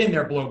hold in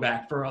their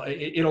blowback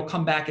it'll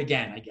come back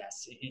again, I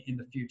guess, in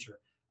the future.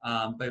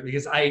 But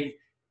because I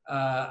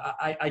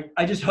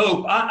just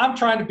hope I'm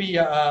trying to be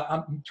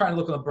I'm trying to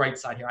look on the bright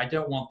side here. I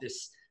don't want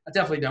this. I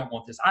definitely don't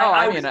want this.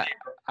 I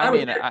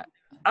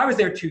was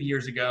there 2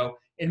 years ago.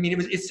 I mean,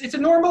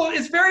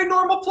 it's very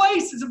normal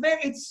place.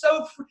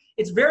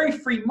 It's very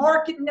free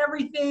market and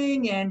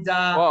everything. And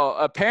well,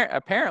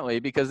 apparently,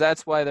 because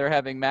that's why they're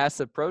having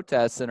massive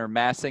protests and are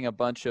massing a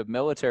bunch of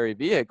military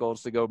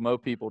vehicles to go mow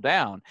people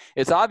down.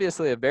 It's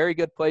obviously a very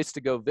good place to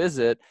go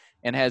visit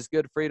and has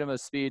good freedom of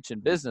speech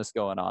and business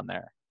going on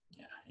there.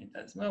 Yeah, it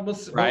does. Well, we'll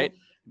see. Right?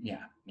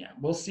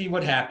 We'll see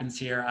what happens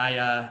here.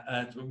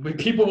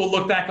 People will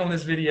look back on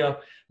this video.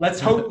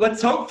 Let's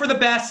hope for the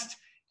best,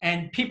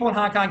 and people in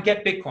Hong Kong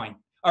get Bitcoin.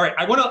 All right,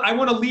 I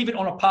want to leave it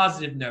on a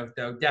positive note,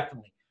 though.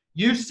 Definitely,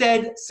 you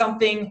said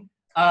something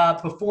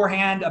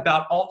beforehand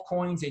about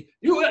altcoins.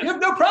 You have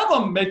no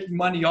problem making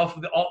money off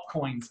of the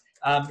altcoins,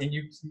 and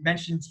you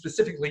mentioned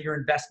specifically your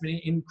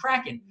investment in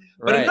Kraken.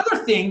 But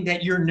another thing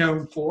that you're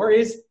known for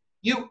is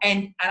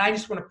and I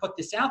just want to put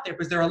this out there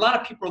because there are a lot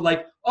of people who are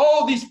like,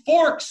 oh, these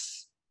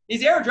forks,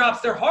 these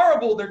airdrops, they're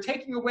horrible. They're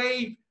taking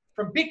away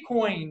from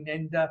Bitcoin.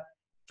 And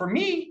for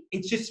me,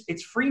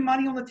 it's free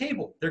money on the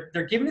table.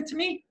 They're giving it to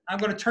me. I'm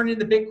going to turn it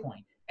into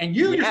Bitcoin. And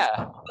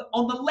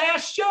on the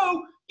last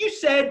show, you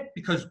said,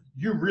 because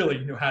you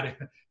really know how to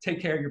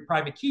take care of your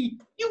private key,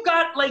 you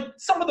got like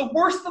some of the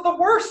worst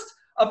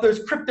of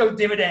those crypto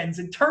dividends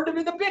and turned them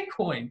into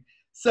Bitcoin.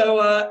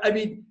 So, I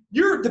mean,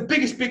 you're the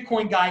biggest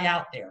Bitcoin guy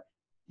out there.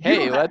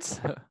 Hey,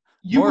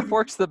 more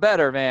forks the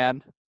better,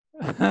 man.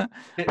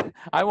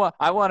 I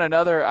want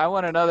another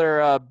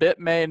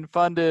Bitmain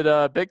funded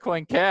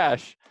Bitcoin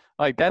Cash.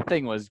 Like, that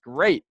thing was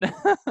great.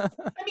 I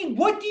mean,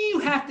 what do you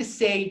have to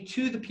say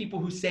to the people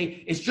who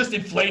say it's just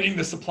inflating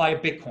the supply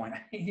of Bitcoin,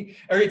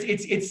 or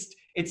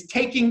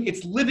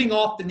it's living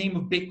off the name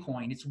of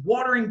Bitcoin, it's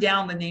watering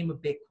down the name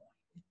of Bitcoin?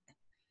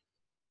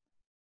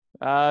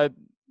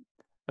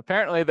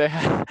 Apparently they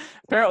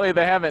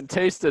haven't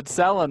tasted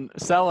selling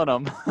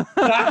them.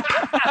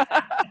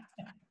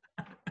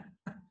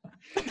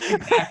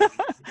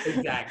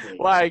 Exactly.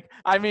 Like,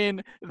 I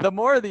mean, the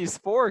more of these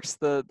forks,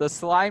 the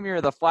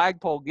slimier the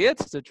flagpole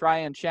gets to try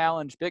and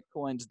challenge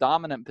Bitcoin's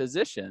dominant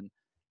position.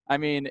 I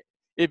mean,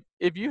 if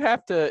you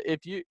have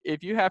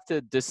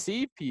to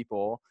deceive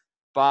people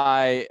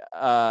by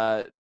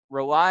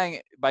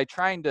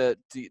trying to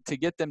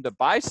get them to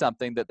buy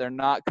something that they're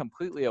not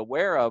completely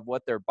aware of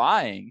what they're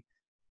buying,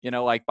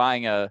 like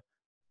buying a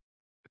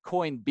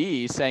coin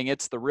B, saying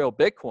it's the real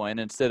Bitcoin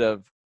instead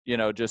of,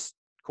 just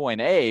coin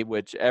A,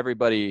 which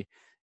everybody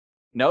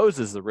knows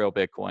is the real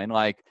Bitcoin.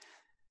 Like,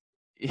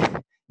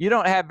 you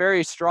don't have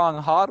very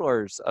strong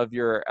hodlers of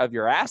your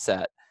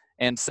asset.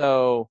 And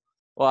so,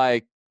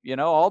 like,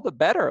 all the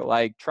better,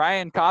 like, try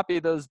and copy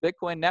those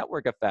Bitcoin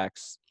network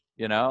effects,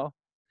 go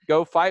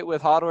fight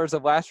with hodlers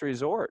of last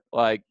resort.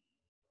 Like,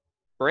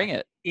 bring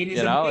it.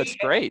 It's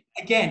great.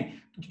 Again,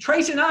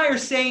 Trace and I are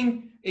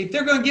saying, if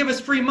they're going to give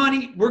us free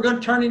money, we're going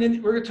to turn it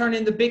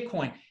into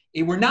Bitcoin.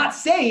 We're not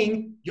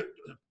saying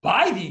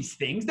buy these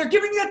things. They're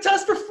giving it to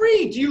us for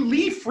free. Do you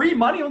leave free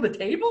money on the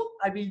table?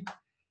 I mean,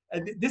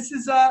 this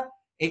is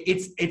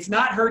it's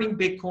not hurting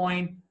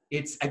Bitcoin.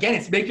 It's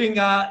making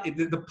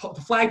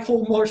the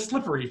flagpole more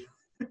slippery.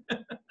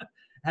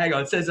 Hang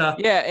on, it says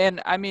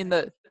and I mean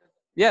the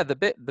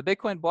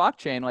Bitcoin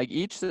blockchain, like,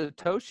 each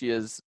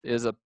Satoshi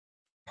is a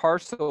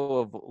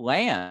parcel of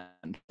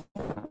land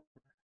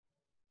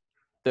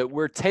that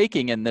we're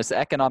taking in this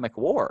economic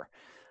war.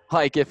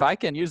 Like, if I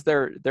can use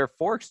their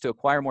forks to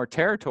acquire more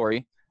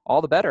territory,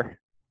 all the better.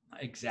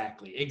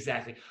 Exactly.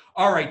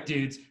 All right,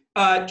 dudes.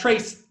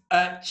 Trace,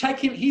 check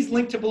him. He's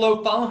linked to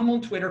below. Follow him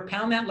on Twitter.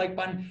 Pound that like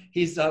button.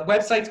 His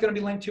website's going to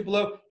be linked to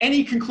below.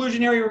 Any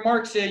conclusionary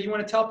remarks? You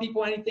want to tell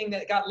people anything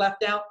that got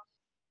left out?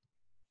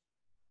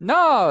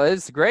 No,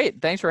 it's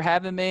great. Thanks for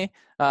having me.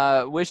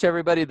 Wish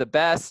everybody the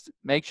best.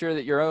 Make sure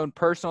that your own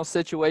personal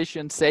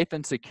situation safe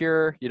and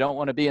secure. You don't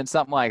want to be in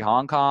something like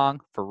Hong Kong,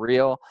 for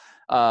real.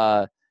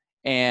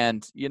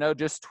 And,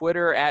 just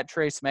Twitter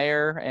 @Trace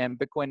Mayer and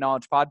Bitcoin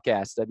Knowledge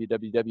Podcast,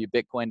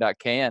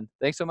 www.bitcoin.kn.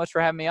 Thanks so much for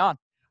having me on.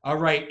 All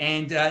right.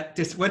 And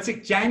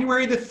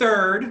January the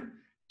 3rd,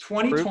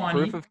 2020.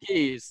 Proof of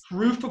keys.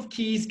 Proof of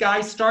keys,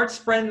 guys. Start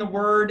spreading the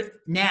word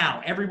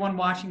now. Everyone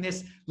watching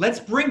this, let's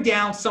bring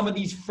down some of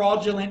these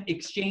fraudulent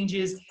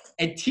exchanges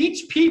and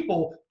teach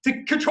people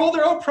to control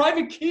their own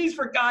private keys,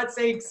 for God's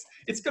sakes.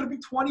 It's going to be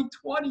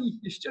 2020.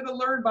 You should have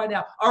learned by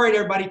now. All right,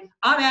 everybody.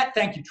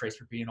 Thank you, Trace,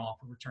 for being on,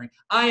 for returning.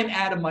 I am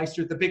Adam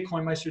Meister, the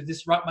Bitcoin Meister,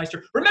 Disrupt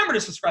Meister. Remember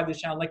to subscribe to the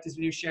channel, like this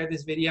video, share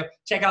this video.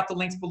 Check out the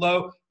links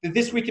below. The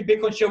This Week in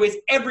Bitcoin show is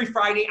every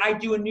Friday. I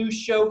do a new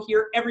show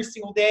here every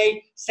single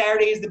day.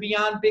 Saturday is the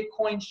Beyond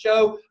Bitcoin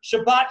show.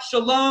 Shabbat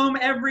Shalom,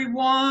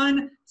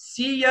 everyone.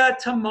 See ya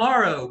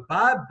tomorrow.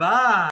 Bye-bye.